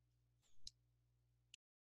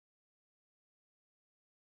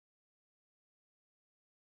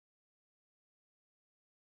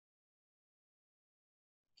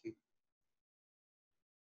 Okay.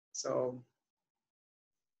 So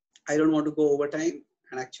I don't want to go over time,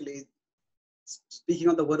 and actually speaking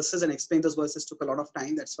on the verses and explain those verses took a lot of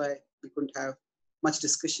time. That's why we couldn't have much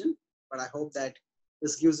discussion. But I hope that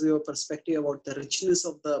this gives you a perspective about the richness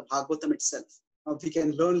of the Bhagavatam itself. We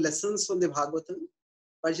can learn lessons from the Bhagavatam,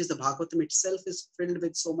 but just the Bhagavatam itself is filled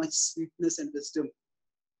with so much sweetness and wisdom.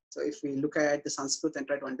 So if we look at the Sanskrit and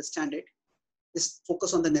try to understand it, just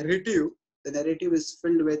focus on the narrative. The narrative is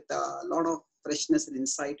filled with a lot of freshness and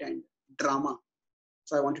insight and drama.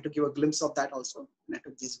 So I wanted to give a glimpse of that also when I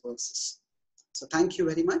took these verses. So thank you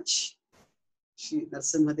very much. Shri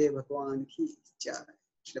Narsimhadev Bhagwan ki jai.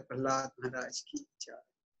 Shri Prahlad Maharaj ki jai.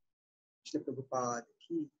 Shri Prabhupada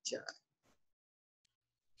ki jai.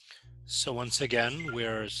 So once again,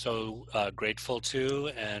 we're so grateful to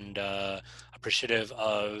and appreciative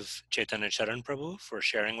of Chaitanya Charan Prabhu for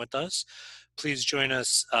sharing with us. Please join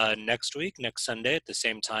us next week, next Sunday at the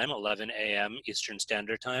same time, 11 a.m. Eastern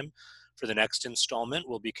Standard Time. For the next installment,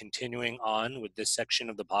 we'll be continuing on with this section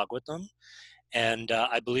of the Bhagavatam. And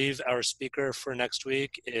I believe our speaker for next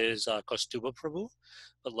week is Kaustubha Prabhu.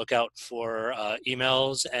 But look out for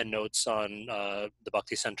emails and notes on the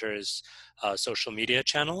Bhakti Center's social media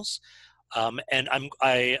channels. And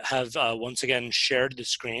I have once again shared the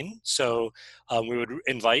screen. So we would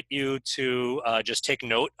invite you to just take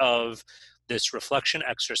note of this reflection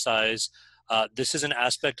exercise. This is an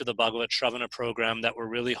aspect of the Bhagavat Shravana program that we're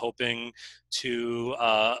really hoping to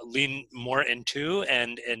lean more into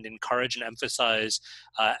and encourage and emphasize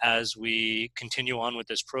as we continue on with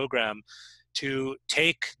this program, to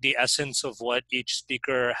take the essence of what each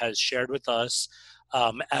speaker has shared with us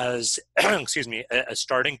as excuse me, a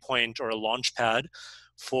starting point or a launch pad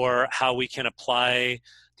for how we can apply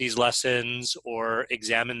these lessons or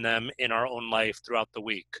examine them in our own life throughout the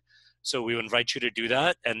week. So we invite you to do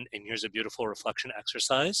that, and here's a beautiful reflection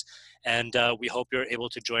exercise. And we hope you're able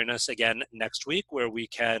to join us again next week, where we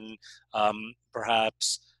can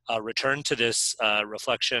perhaps return to this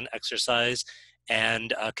reflection exercise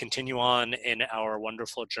and continue on in our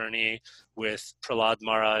wonderful journey with Prahlad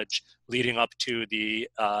Maharaj, leading up to the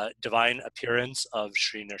divine appearance of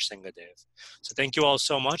Sri Nrsingadev. So thank you all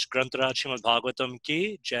so much. Grantaraj Srimad Bhagavatam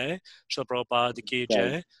ki jai, Srila Prabhupada ki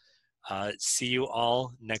jai. See you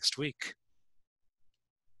all next week.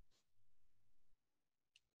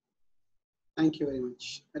 Thank you very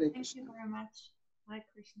much. Hare Thank Krishna. you very much. Hare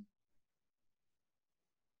Krishna.